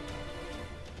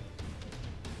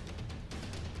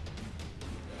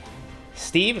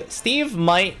 Steve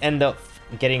might end up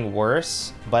getting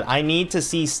worse, but I need to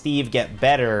see Steve get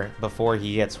better before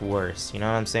he gets worse. You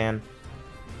know what I'm saying?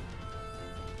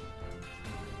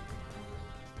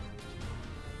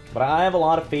 But I have a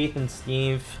lot of faith in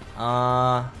Steve.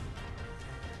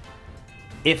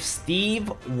 If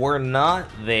Steve were not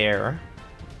there,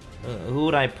 who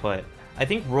would I put? I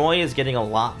think Roy is getting a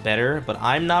lot better, but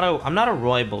I'm not a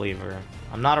Roy believer.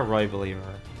 I'm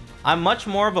much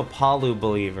more of a Palu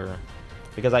believer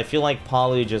because I feel like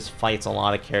Palu just fights a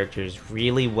lot of characters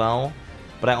really well.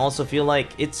 But I also feel like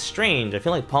it's strange. I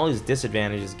feel like Palu's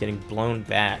disadvantage is getting blown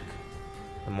back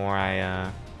the more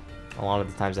a lot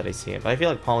of the times that I see it. But I feel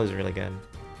like Palu's really good.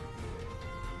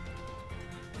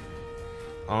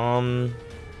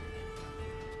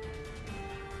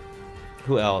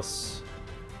 Who else?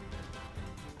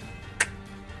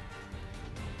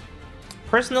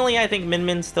 Personally, I think Min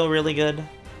Min's still really good,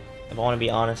 if I want to be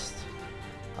honest.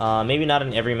 Maybe not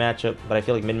in every matchup, but I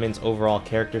feel like Min Min's overall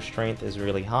character strength is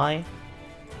really high.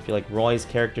 I feel like Roy's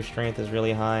character strength is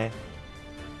really high.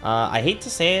 I hate to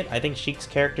say it, I think Sheik's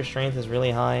character strength is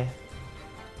really high.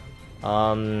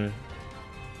 I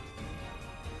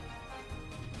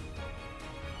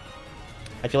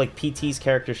feel like PT's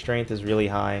character strength is really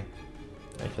high.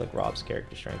 I feel like Rob's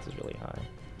character strength is really high.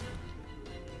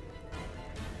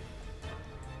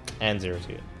 And Zero's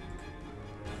good.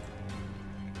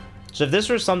 So if this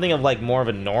were something of like more of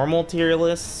a normal tier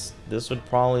list, this would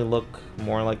probably look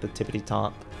more like the tippity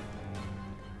top.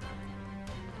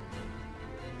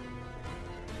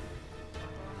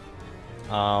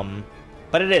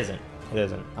 But it isn't. It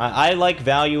isn't. I like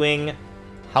valuing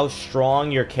how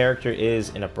strong your character is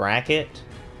in a bracket,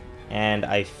 and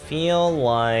I feel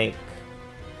like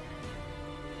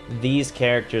these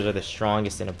characters are the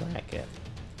strongest in a bracket.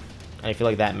 And I feel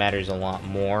like that matters a lot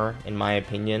more, in my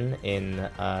opinion, in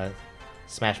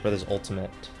Smash Bros.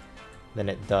 Ultimate than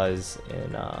it does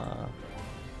in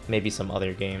maybe some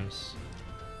other games.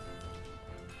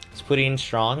 Is Pudding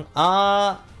strong?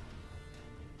 I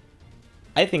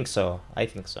think so. I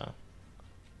think so.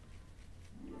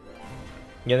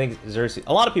 You think Xerxes?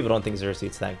 A lot of people don't think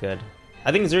Xerxes that good.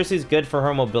 I think Xerxes is good for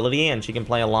her mobility, and she can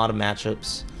play a lot of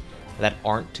matchups that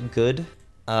aren't good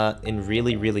in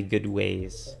really, really good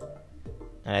ways.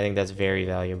 And I think that's very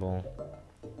valuable.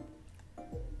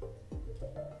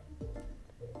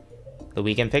 The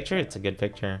weekend picture? It's a good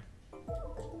picture.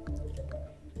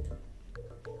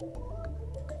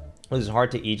 It was hard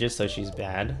to Aegis, so she's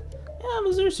bad. Yeah,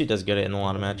 but Xerxes does good in a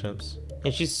lot of matchups.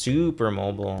 And she's super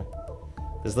mobile.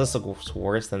 Does this look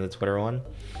worse than the Twitter one?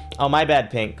 Oh, my bad,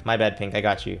 Pink. My bad, Pink. I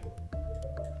got you.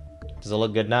 Does it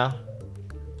look good now?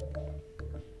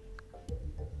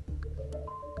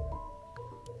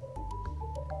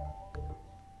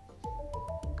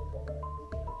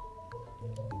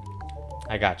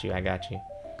 I got you. I got you.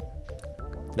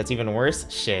 That's even worse?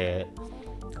 Shit.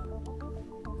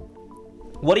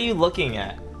 What are you looking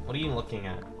at? What are you looking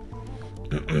at?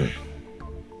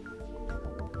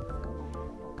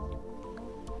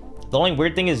 The only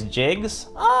weird thing is Jigs.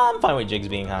 I'm fine with Jigs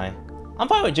being high. I'm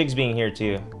fine with Jigs being here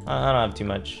too. I don't have too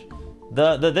much.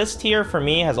 This tier for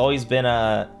me has always been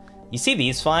you see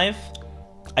these 5?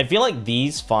 I feel like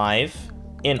these 5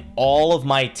 in all of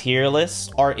my tier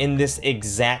lists are in this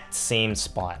exact same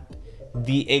spot.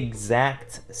 The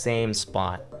exact same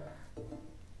spot.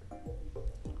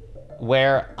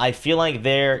 Where I feel like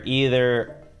they're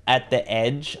either at the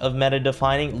edge of meta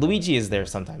defining. Luigi is there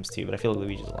sometimes too, but I feel like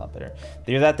Luigi's a lot better.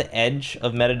 They're at the edge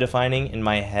of meta defining in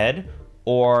my head,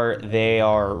 or they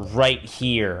are right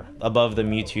here above the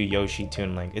Mewtwo Yoshi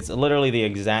Toon Link. It's literally the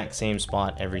exact same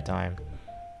spot every time.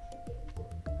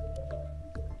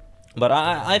 But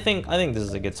I think this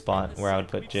is a good spot where I would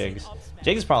put Jigs.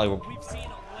 Jigs is probably...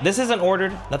 This isn't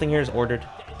ordered. Nothing here is ordered,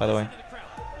 by the way.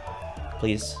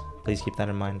 Please keep that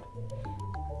in mind.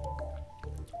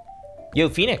 Yo,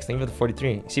 Phoenix, thank you for the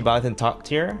 43. You see Byleth in top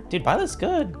tier? Dude, Byleth's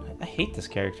good. I hate this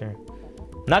character.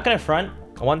 I'm not gonna front.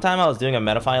 One time I was doing a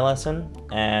Metafy lesson,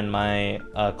 and my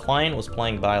client was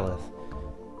playing Byleth.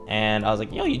 And I was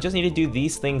like, yo, you just need to do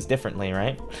these things differently,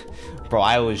 right? Bro,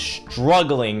 I was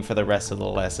struggling for the rest of the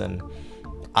lesson.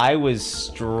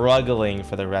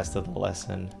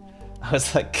 I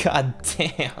was like, god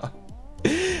damn.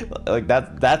 Like,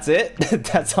 that's it?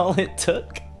 That's all it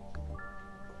took?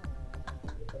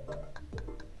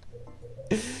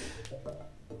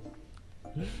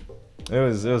 It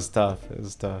was tough.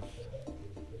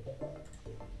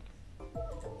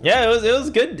 Yeah, it was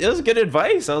good. It was good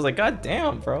advice. I was like, god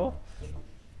damn, bro.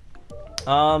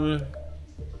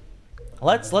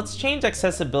 Let's change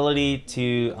accessibility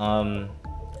to I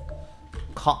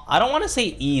don't want to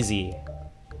say easy,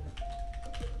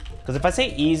 because if I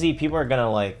say easy, people are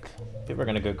gonna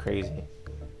go crazy.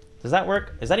 Does that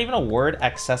work? Is that even a word?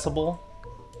 Accessible?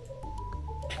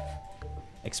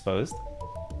 Exposed?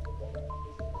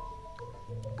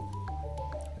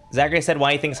 Zachary said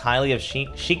why he thinks highly of Sheik.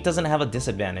 Sheik doesn't have a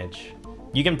disadvantage.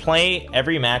 You can play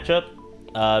every matchup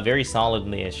very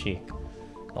solidly as Sheik.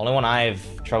 The only one I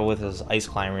have trouble with is Ice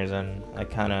Climbers, and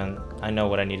I know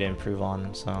what I need to improve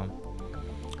on, so.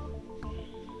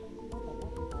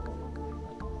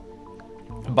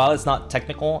 Byleth's not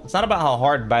technical. It's not about how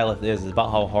hard Byleth is, it's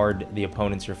about how hard the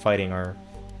opponents you're fighting are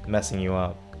messing you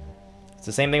up. It's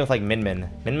the same thing with like Min Min.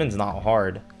 Min Min's not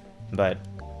hard, but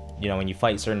you know, when you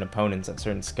fight certain opponents at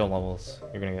certain skill levels,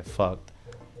 you're gonna get fucked.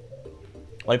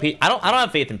 Like I don't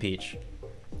have faith in Peach.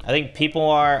 I think people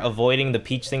are avoiding the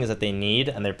Peach things that they need,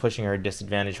 and they're pushing her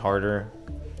disadvantage harder.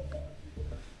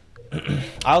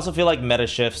 I also feel like meta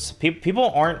shifts.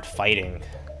 People aren't fighting.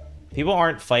 People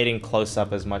aren't fighting close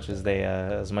up as much as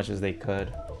they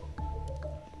could.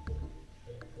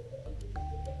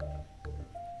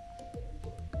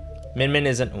 Min Min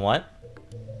isn't what?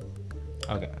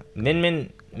 Okay, Min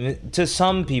Min. To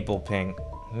some people, Pink.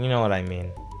 You know what I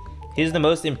mean. He's the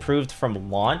most improved from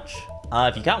launch.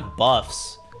 If you count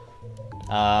buffs,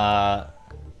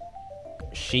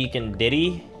 Sheik and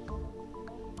Diddy.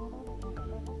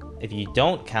 If you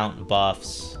don't count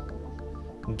buffs,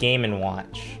 Game &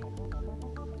 Watch.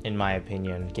 In my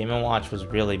opinion, Game & Watch was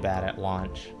really bad at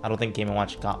launch. I don't think Game &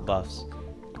 Watch got buffs.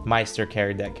 Meister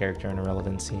carried that character in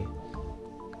relevancy.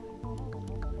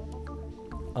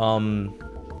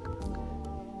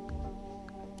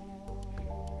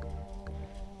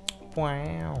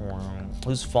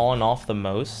 Who's fallen off the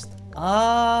most?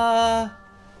 I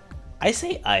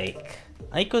say Ike.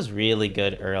 Ike was really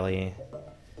good early.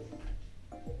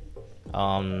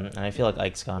 And I feel like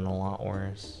Ike's gotten a lot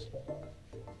worse.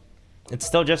 It's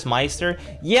still just Meister?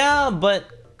 Yeah, but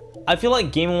I feel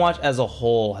like Game & Watch as a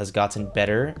whole has gotten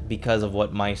better because of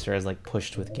what Meister has like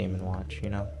pushed with Game & Watch, you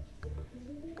know?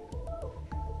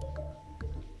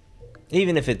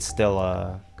 Even if it's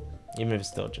still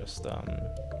just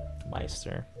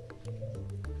Meister.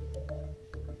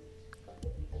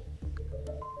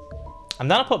 I'm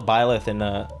gonna put Byleth in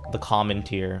the common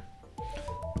tier.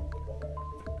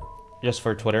 Just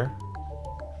for Twitter.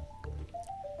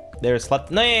 There's slept.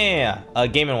 No, yeah.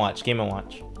 Game & Watch.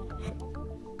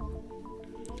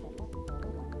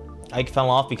 Ike fell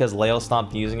off because Leo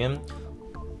stopped using him.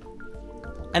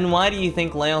 And why do you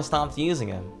think Leo stopped using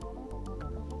him?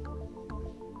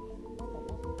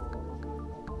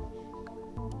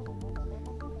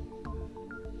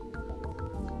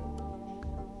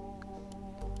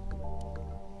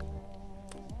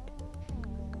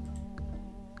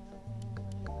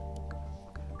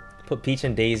 Put Peach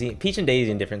and Daisy. Peach and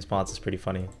Daisy in different spots is pretty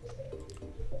funny.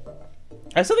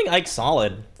 I still think Ike's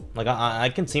solid. Like I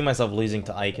can see myself losing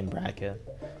to Ike in bracket.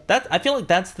 I feel like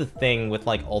that's the thing with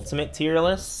like ultimate tier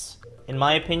lists, in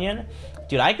my opinion.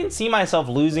 Dude, I can see myself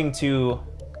losing to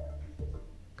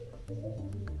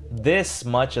this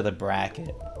much of the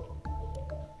bracket.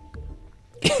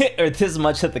 Or this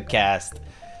much of the cast.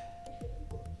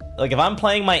 Like if I'm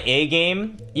playing my A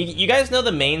game, you guys know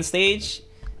the main stage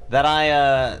that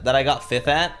I got 5th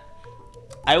at?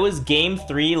 I was game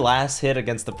 3 last hit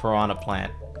against the Piranha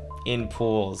Plant in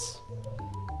pools.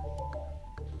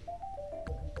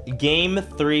 Game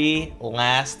 3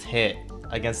 last hit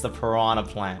against the Piranha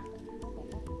Plant.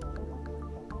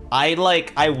 I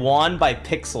won by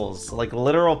pixels. Like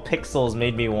literal pixels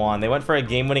made me won. They went for a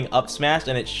game-winning up smash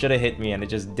and it should have hit me and it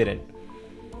just didn't.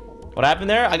 What happened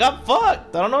there? I got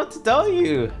fucked. I don't know what to tell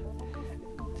you.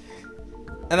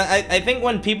 And I think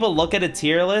when people look at a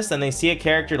tier list and they see a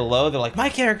character low, they're like, my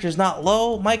character's not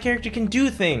low, my character can do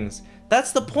things.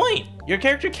 That's the point. Your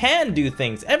character can do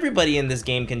things. Everybody in this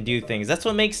game can do things. That's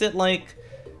what makes it like,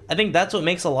 I think that's what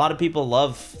makes a lot of people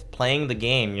love playing the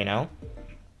game, you know?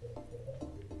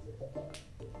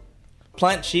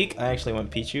 Plant Chic, I actually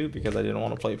went Pichu because I didn't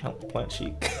want to play Plant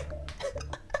Chic.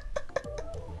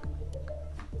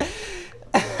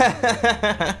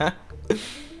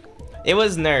 It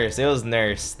was Nurse. It was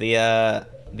Nurse. I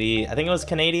think it was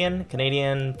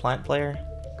Canadian plant player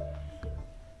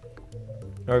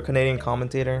or Canadian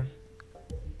commentator.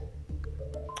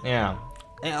 Yeah,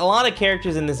 a lot of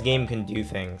characters in this game can do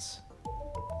things.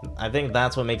 I think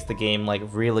that's what makes the game like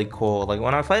really cool. Like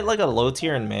when I fight like a low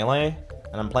tier in Melee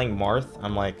and I'm playing Marth,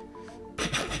 I'm like,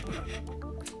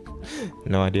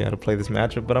 no idea how to play this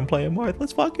matchup, but I'm playing Marth.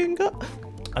 Let's fucking go.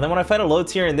 And then when I fight a low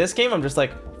tier in this game, I'm just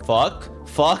like, fuck.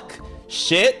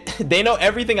 Shit, they know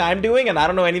everything I'm doing and I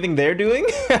don't know anything they're doing.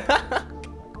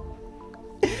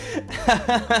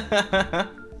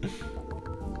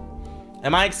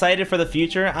 Am I excited for the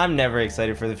future? I'm never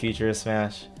excited for the future of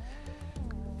Smash.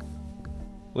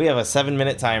 We have a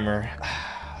 7-minute timer.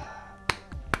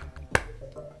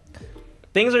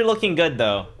 Things are looking good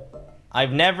though.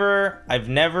 I've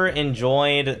never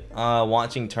enjoyed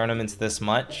watching tournaments this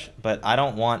much, but I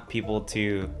don't want people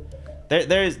to.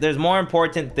 There's more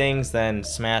important things than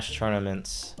Smash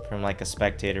tournaments from like a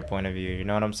spectator point of view. You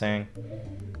know what I'm saying? You're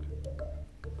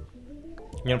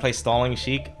gonna play Stalling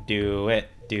Sheik? Do it.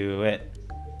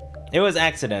 It was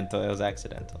accidental.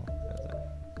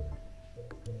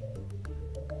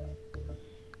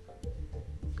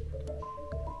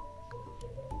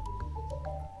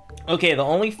 Okay, the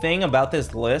only thing about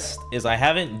this list is I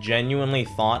haven't genuinely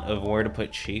thought of where to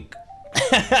put Sheik.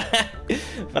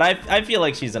 But I feel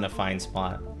like she's in a fine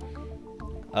spot.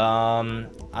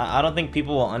 I don't think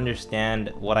people will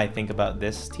understand what I think about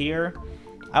this tier.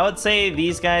 I would say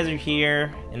these guys are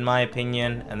here, in my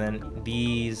opinion, and then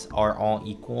these are all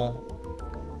equal.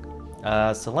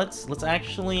 So let's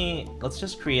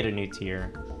just create a new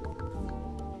tier.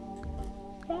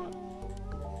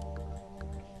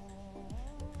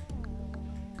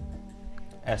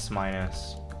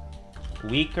 S-.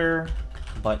 Weaker,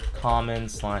 but common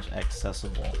 /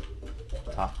 accessible.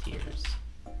 Top tiers.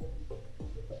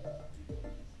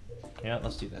 Yeah,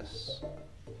 let's do this.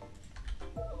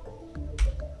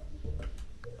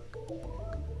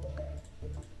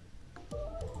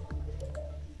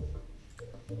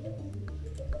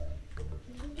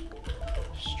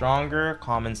 Stronger,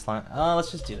 common /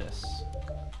 let's just do this.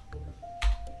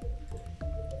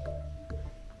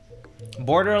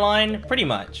 Borderline, pretty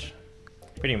much.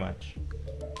 Pretty much.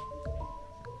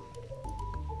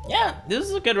 Yeah, this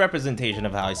is a good representation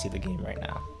of how I see the game right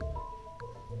now.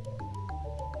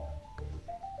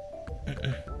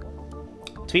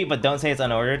 Tweet, but don't say it's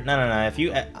unordered. No, no, no.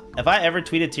 If I ever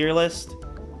tweet a tier list,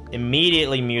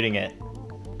 immediately muting it.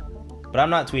 But I'm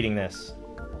not tweeting this.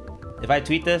 If I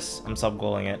tweet this, I'm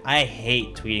sub-goaling it. I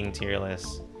hate tweeting tier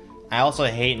lists. I also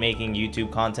hate making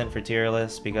YouTube content for tier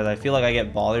lists because I feel like I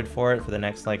get bothered for it for the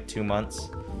next like 2 months.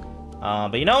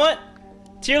 But you know what?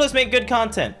 Tier lists make good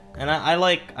content, and I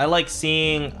like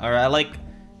seeing, or I like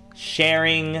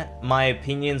sharing my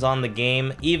opinions on the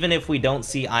game, even if we don't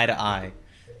see eye to eye,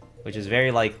 which is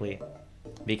very likely,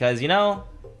 because you know,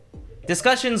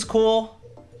 discussion's cool.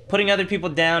 Putting other people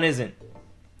down isn't,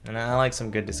 and I like some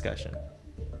good discussion.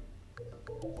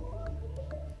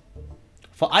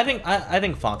 I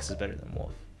think Fox is better than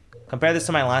Wolf. Compare this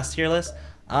to my last tier list.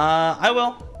 I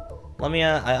will. Let me.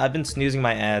 I've been snoozing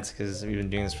my ads because we've been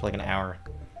doing this for like an hour.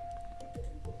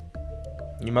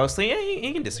 You mostly, yeah,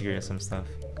 you can disagree with some stuff.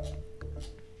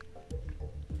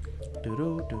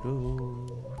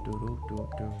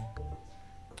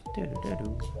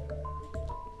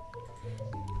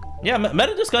 Yeah,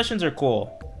 meta discussions are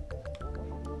cool.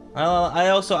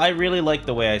 I really like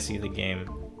the way I see the game.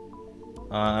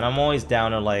 And I'm always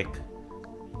down to like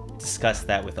discuss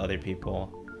that with other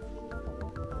people.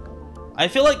 I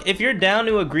feel like if you're down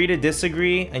to agree to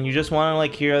disagree and you just want to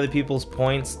like hear other people's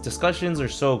points, discussions are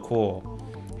so cool.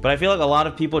 But I feel like a lot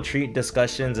of people treat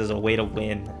discussions as a way to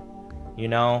win, you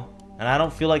know? And I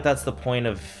don't feel like that's the point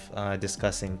of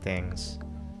discussing things.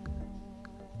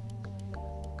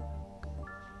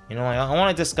 You know, like I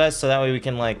want to discuss so that way we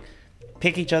can like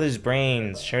pick each other's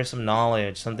brains, share some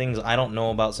knowledge, some things I don't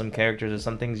know about some characters, or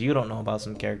some things you don't know about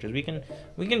some characters. We can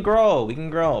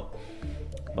grow.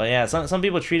 But yeah, some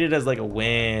people treat it as like a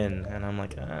win, and I'm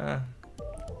like,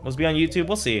 must be on YouTube.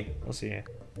 We'll see.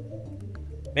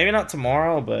 Maybe not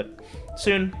tomorrow, but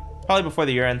soon, probably before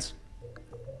the year ends.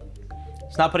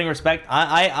 It's not putting respect.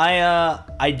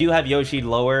 I do have Yoshi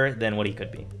lower than what he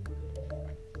could be.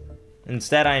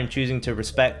 Instead, I am choosing to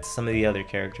respect some of the other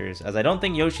characters, as I don't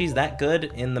think Yoshi's that good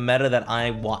in the meta that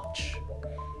I watch.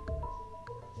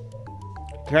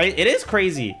 Right? It is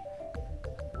crazy.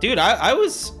 Dude, I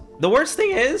was... The worst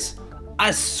thing is,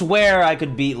 I swear I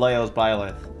could beat Leo's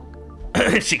Byleth.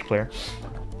 Chic player.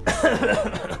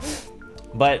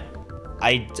 But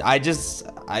I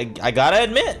gotta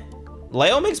admit,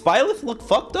 Leo makes Byleth look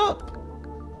fucked up.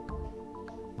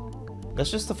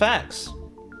 That's just the facts.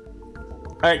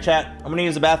 Alright, chat. I'm gonna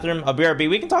use the bathroom. I'll BRB.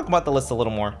 We can talk about the list a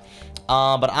little more.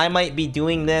 But I might be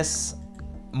doing this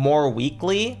more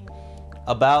weekly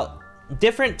about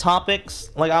different topics.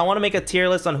 Like, I want to make a tier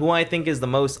list on who I think is the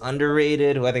most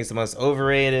underrated, who I think is the most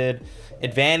overrated,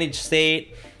 advantage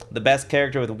state, the best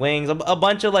character with wings, a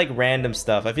bunch of like random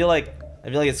stuff. I feel like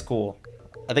it's cool.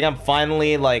 I think I'm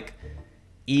finally like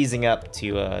easing up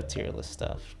to tier list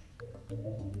stuff.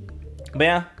 But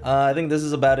yeah, I think this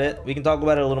is about it. We can talk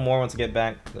about it a little more once I get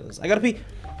back, because I gotta pee.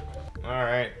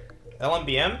 Alright.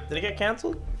 LMBM? Did it get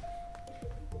canceled?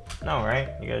 No, right?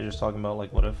 You guys are just talking about,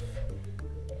 like, what if...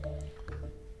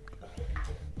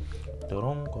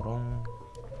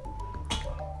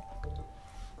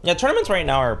 Yeah, tournaments right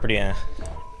now are pretty...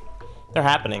 they're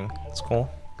happening. It's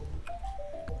cool.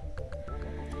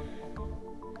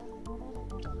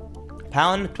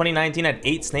 Pound 2019 had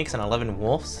 8 snakes and 11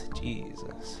 wolves.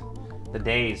 Jesus. The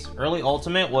days. Early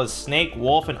Ultimate was Snake,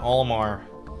 Wolf, and Olimar.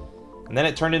 And then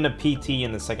it turned into PT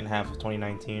in the second half of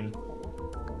 2019.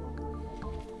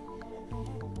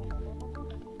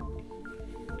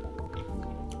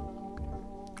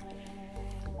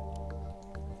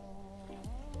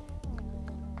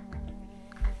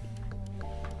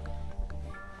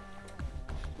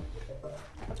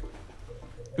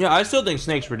 Yeah, I still think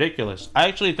Snake's ridiculous. I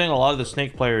actually think a lot of the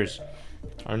Snake players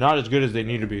are not as good as they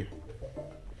need to be.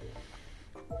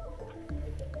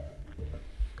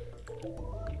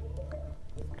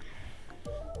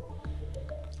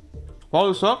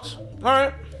 Paulo sucks?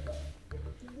 Alright.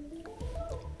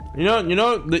 You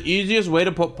know the easiest way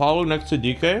to put Paulo next to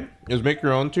DK is make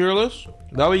your own tier list.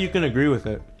 That way you can agree with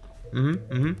it.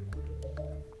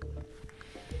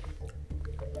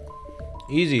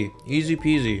 Easy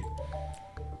peasy.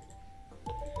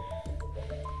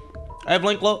 I have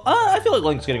Link low. I feel like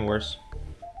Link's getting worse.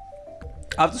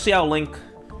 I'll have to see how Link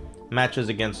matches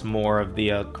against more of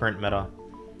the current meta.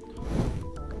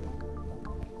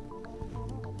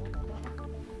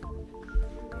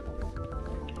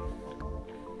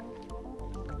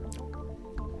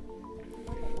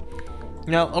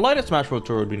 Now, a lighted Smash World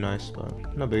Tour would be nice,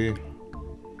 but no biggie.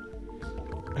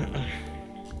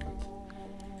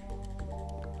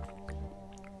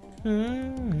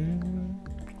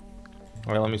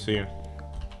 Alright, let me see.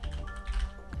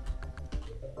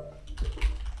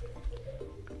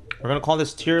 We're gonna call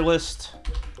this tier list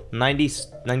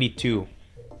 92.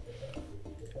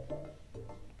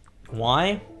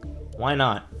 Why? Why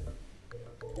not?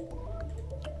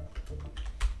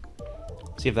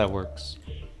 See if that works.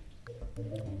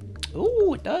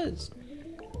 Ooh, it does.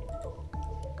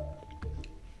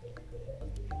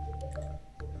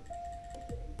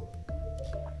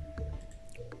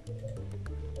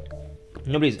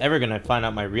 Nobody's ever gonna find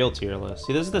out my real tier list.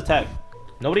 See, this is the tech.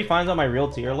 Nobody finds out my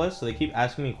real tier list, so they keep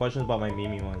asking me questions about my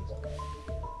Mimi ones.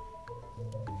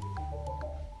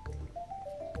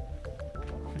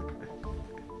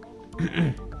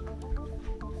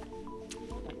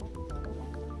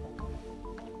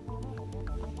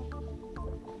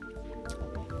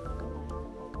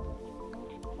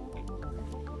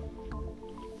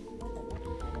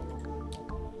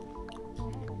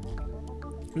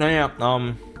 No,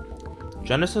 yeah,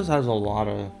 Genesis has a lot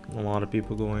of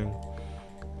people going.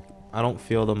 I don't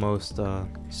feel the most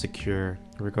secure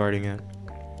regarding it.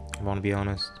 I want to be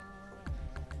honest.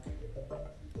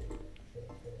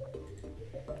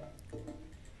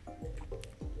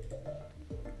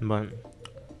 But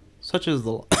such is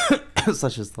the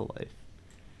such is the life.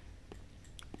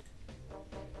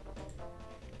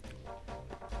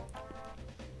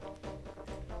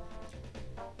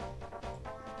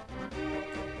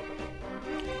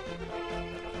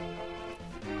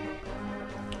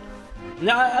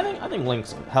 No, I think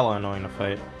Link's hella annoying to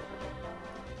fight,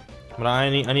 but I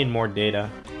need more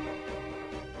data.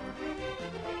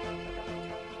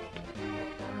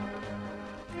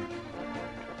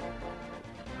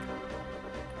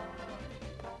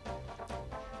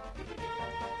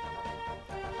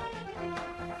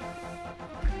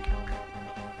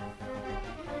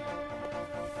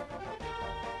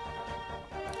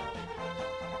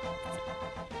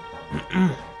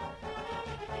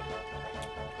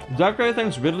 Zachary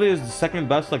thinks Ridley is the second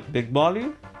best, like, big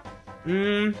body?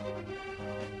 I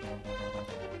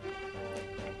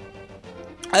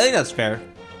think that's fair.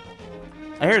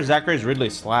 I hear Zachary's Ridley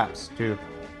slaps, too.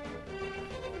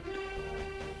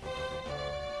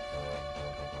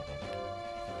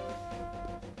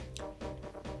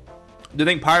 Do you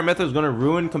think Pyramith is going to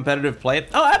ruin competitive play?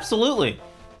 Oh, absolutely.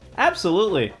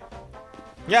 Absolutely.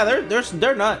 Yeah,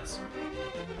 they're nuts.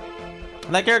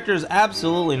 That character is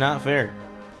absolutely not fair.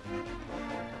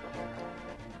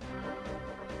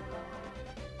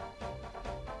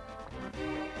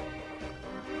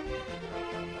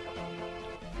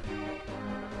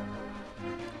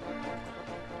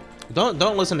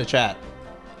 Don't listen to chat.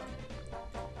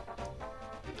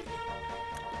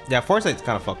 Yeah, Foresight's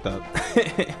kind of fucked up.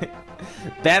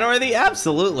 Banworthy?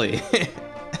 Absolutely.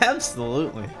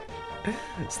 Absolutely.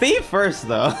 Steve first,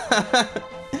 though.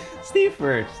 Steve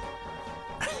first.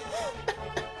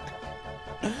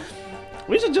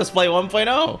 We should just play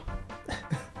 1.0.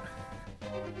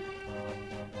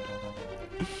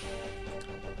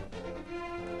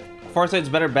 Foresight's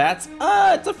better bats?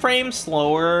 It's a frame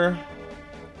slower.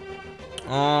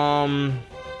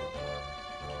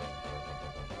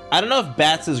 I don't know if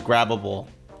bats is grabbable.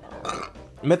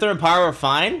 Myther and Power are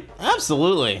fine?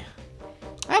 Absolutely.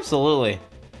 Absolutely.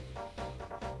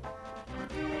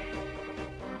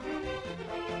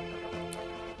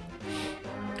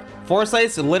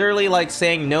 Foresight's literally like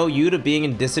saying no you to being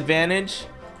in disadvantage.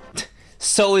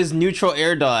 So is neutral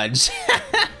air dodge.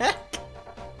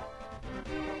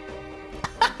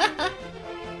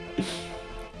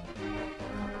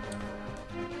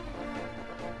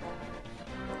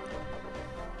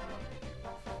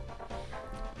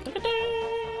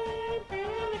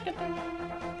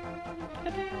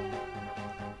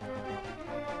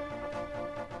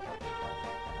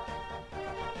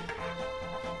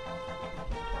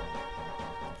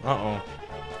 Uh-oh.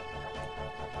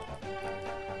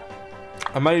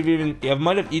 I might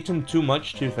have eaten too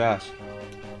much too fast.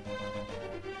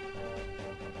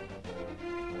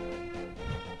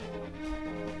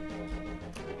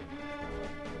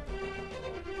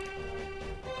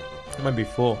 I might be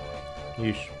full.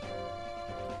 Yeesh.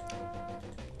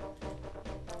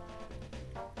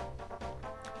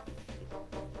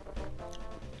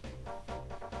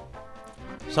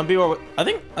 Some people are, I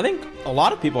think a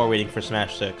lot of people are waiting for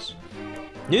Smash 6.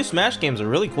 New Smash games are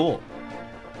really cool.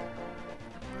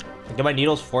 I get my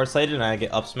needles foresighted and I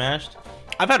get up smashed.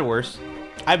 I've had worse.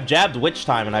 I've jabbed Witch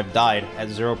Time and I've died at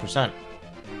 0%. It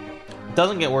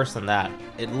doesn't get worse than that.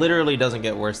 It literally doesn't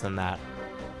get worse than that.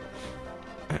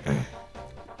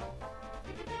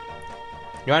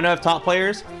 You wanna know if top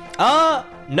players?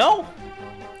 No.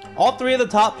 All 3 of the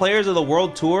top players of the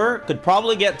World Tour could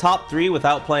probably get top 3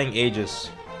 without playing Aegis.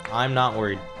 I'm not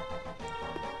worried.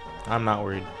 I'm not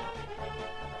worried.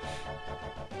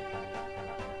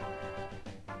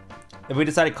 If we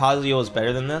decided Kazuyo is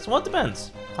better than this, well, it depends.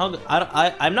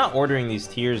 I'm not ordering these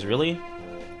tiers, really.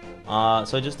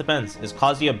 So it just depends. Is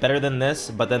Kazuya better than this,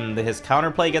 but then his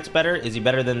counterplay gets better? Is he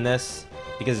better than this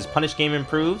because his punish game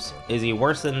improves? Is he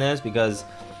worse than this because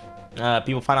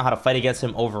people find out how to fight against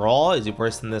him overall? Is he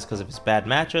worse than this because of his bad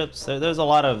matchups? There's a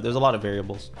lot of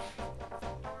variables.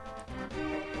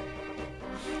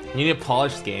 You need a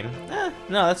polished game.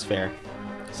 No, that's fair.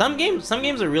 Some games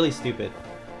are really stupid.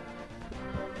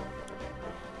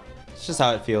 It's just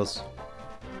how it feels.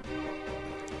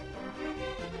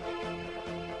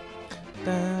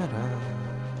 No,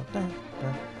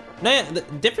 yeah, the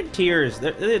different tiers,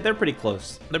 they're pretty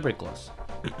close. They're pretty close.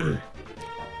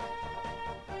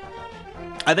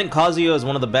 I think Kazuyo is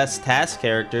one of the best task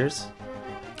characters.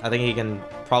 I think he can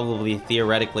probably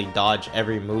theoretically dodge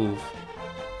every move.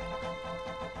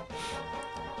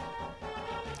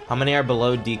 How many are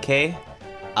below DK?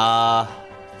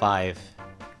 5.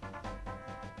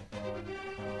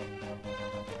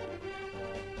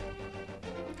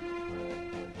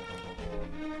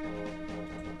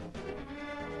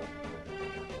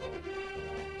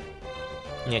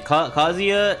 Yeah,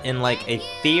 Kazuya in like a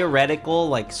theoretical,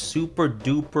 like super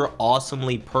duper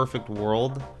awesomely perfect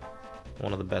world,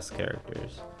 one of the best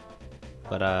characters.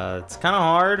 But it's kind of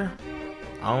hard.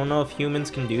 I don't know if humans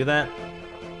can do that.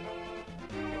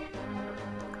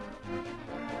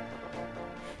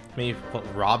 Maybe put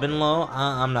Robin low?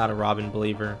 I'm not a Robin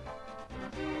believer.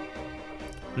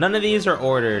 None of these are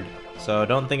ordered, so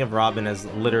don't think of Robin as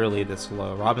literally this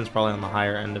low. Robin's probably on the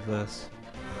higher end of this.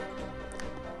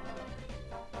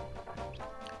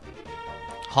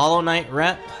 Hollow Knight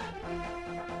rep,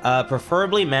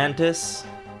 preferably Mantis,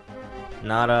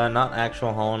 not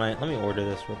actual Hollow Knight. Let me order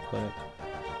this real quick.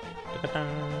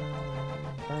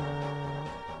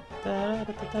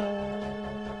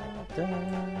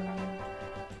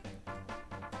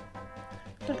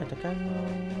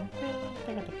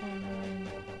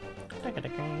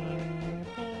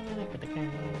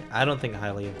 I don't think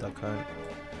highly of Duck Hunt.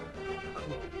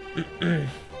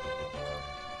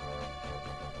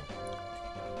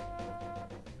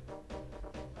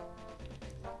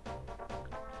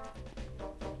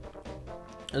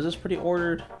 Is this pretty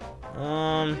ordered?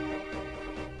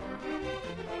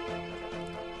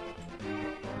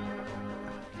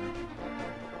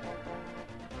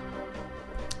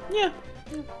 Yeah.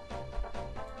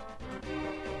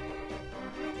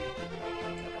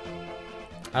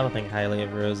 I don't think highly of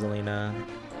Rosalina.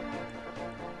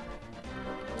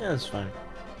 Yeah, that's fine.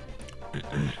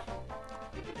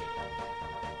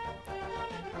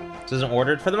 This isn't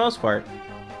ordered for the most part.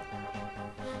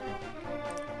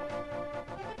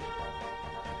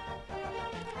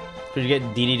 Could you get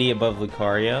DDD above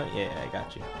Lucario? Yeah, I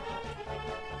got you.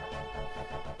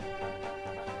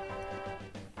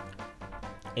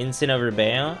 Instant over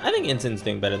Bayo? I think Instant's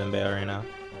doing better than Bayo right now.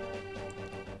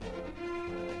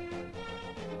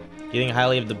 You think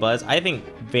highly of the Buzz? I think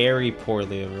very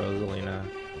poorly of Rosalina.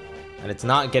 And it's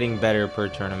not getting better per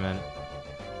tournament.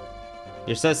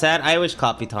 You're so sad? I wish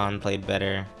Capitan played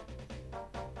better.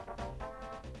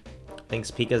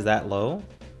 Thinks Pika's that low?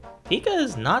 Pika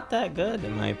is not that good,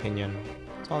 in my opinion.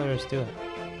 That's all there is to it.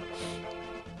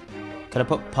 Could I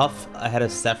put Puff ahead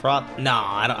of Sephiroth? No,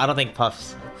 I don't think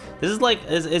Puff's... This is like...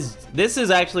 This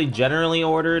is actually generally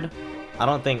ordered. I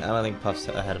don't think Puff's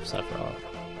ahead of Sephiroth.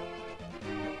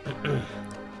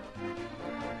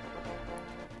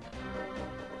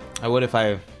 I would if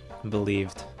I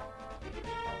believed.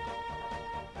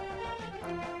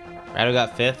 Rado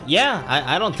got 5th? Yeah,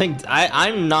 I don't think...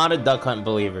 I'm not a Duck Hunt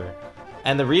believer.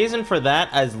 And the reason for that,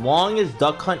 as long as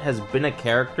Duck Hunt has been a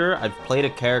character, I've played a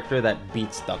character that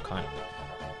beats Duck Hunt.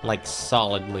 Like,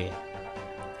 solidly.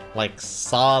 Like,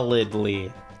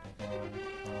 solidly.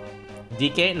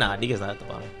 DK? Nah, DK's not at the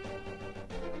bottom.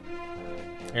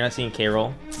 You're not seeing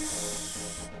K-Roll?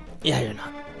 Yeah, you're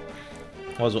not.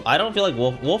 I don't feel like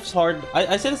Wolf's hard.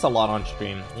 I say this a lot on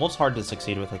stream. Wolf's hard to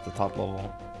succeed with at the top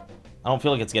level. I don't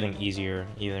feel like it's getting easier,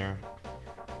 either.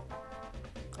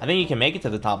 I think you can make it to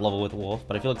the top level with Wolf,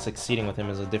 but I feel like succeeding with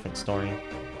him is a different story.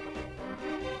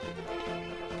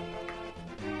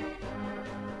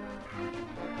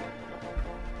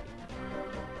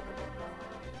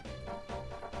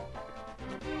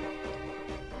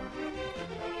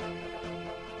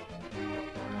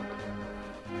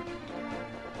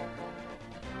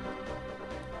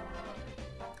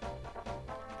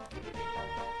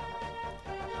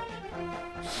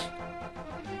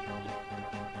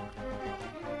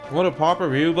 What a proper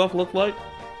Ryu buff look like?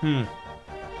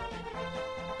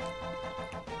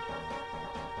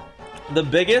 The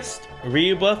biggest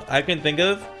Ryu buff I can think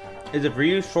of is if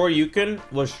Ryu's Shoryuken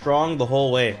was strong the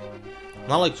whole way.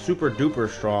 Not like super duper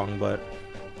strong, but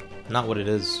not what it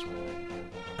is.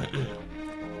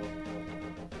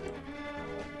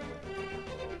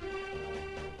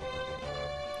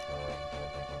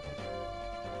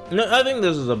 No, I think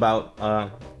this is about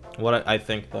what I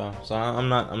think though, so I'm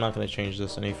not gonna change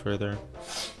this any further.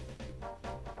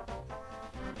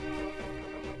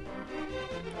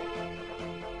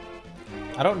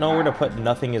 I don't know where to put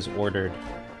nothing is ordered.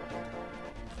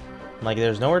 Like,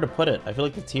 there's nowhere to put it. I feel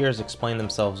like the tiers explain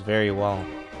themselves very well.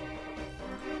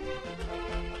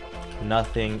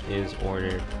 Nothing is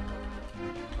ordered.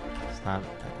 It's not...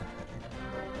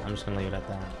 I'm just gonna leave it at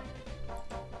that.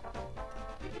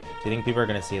 Do you think people are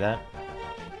gonna see that?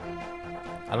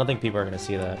 I don't think people are gonna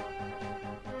see that.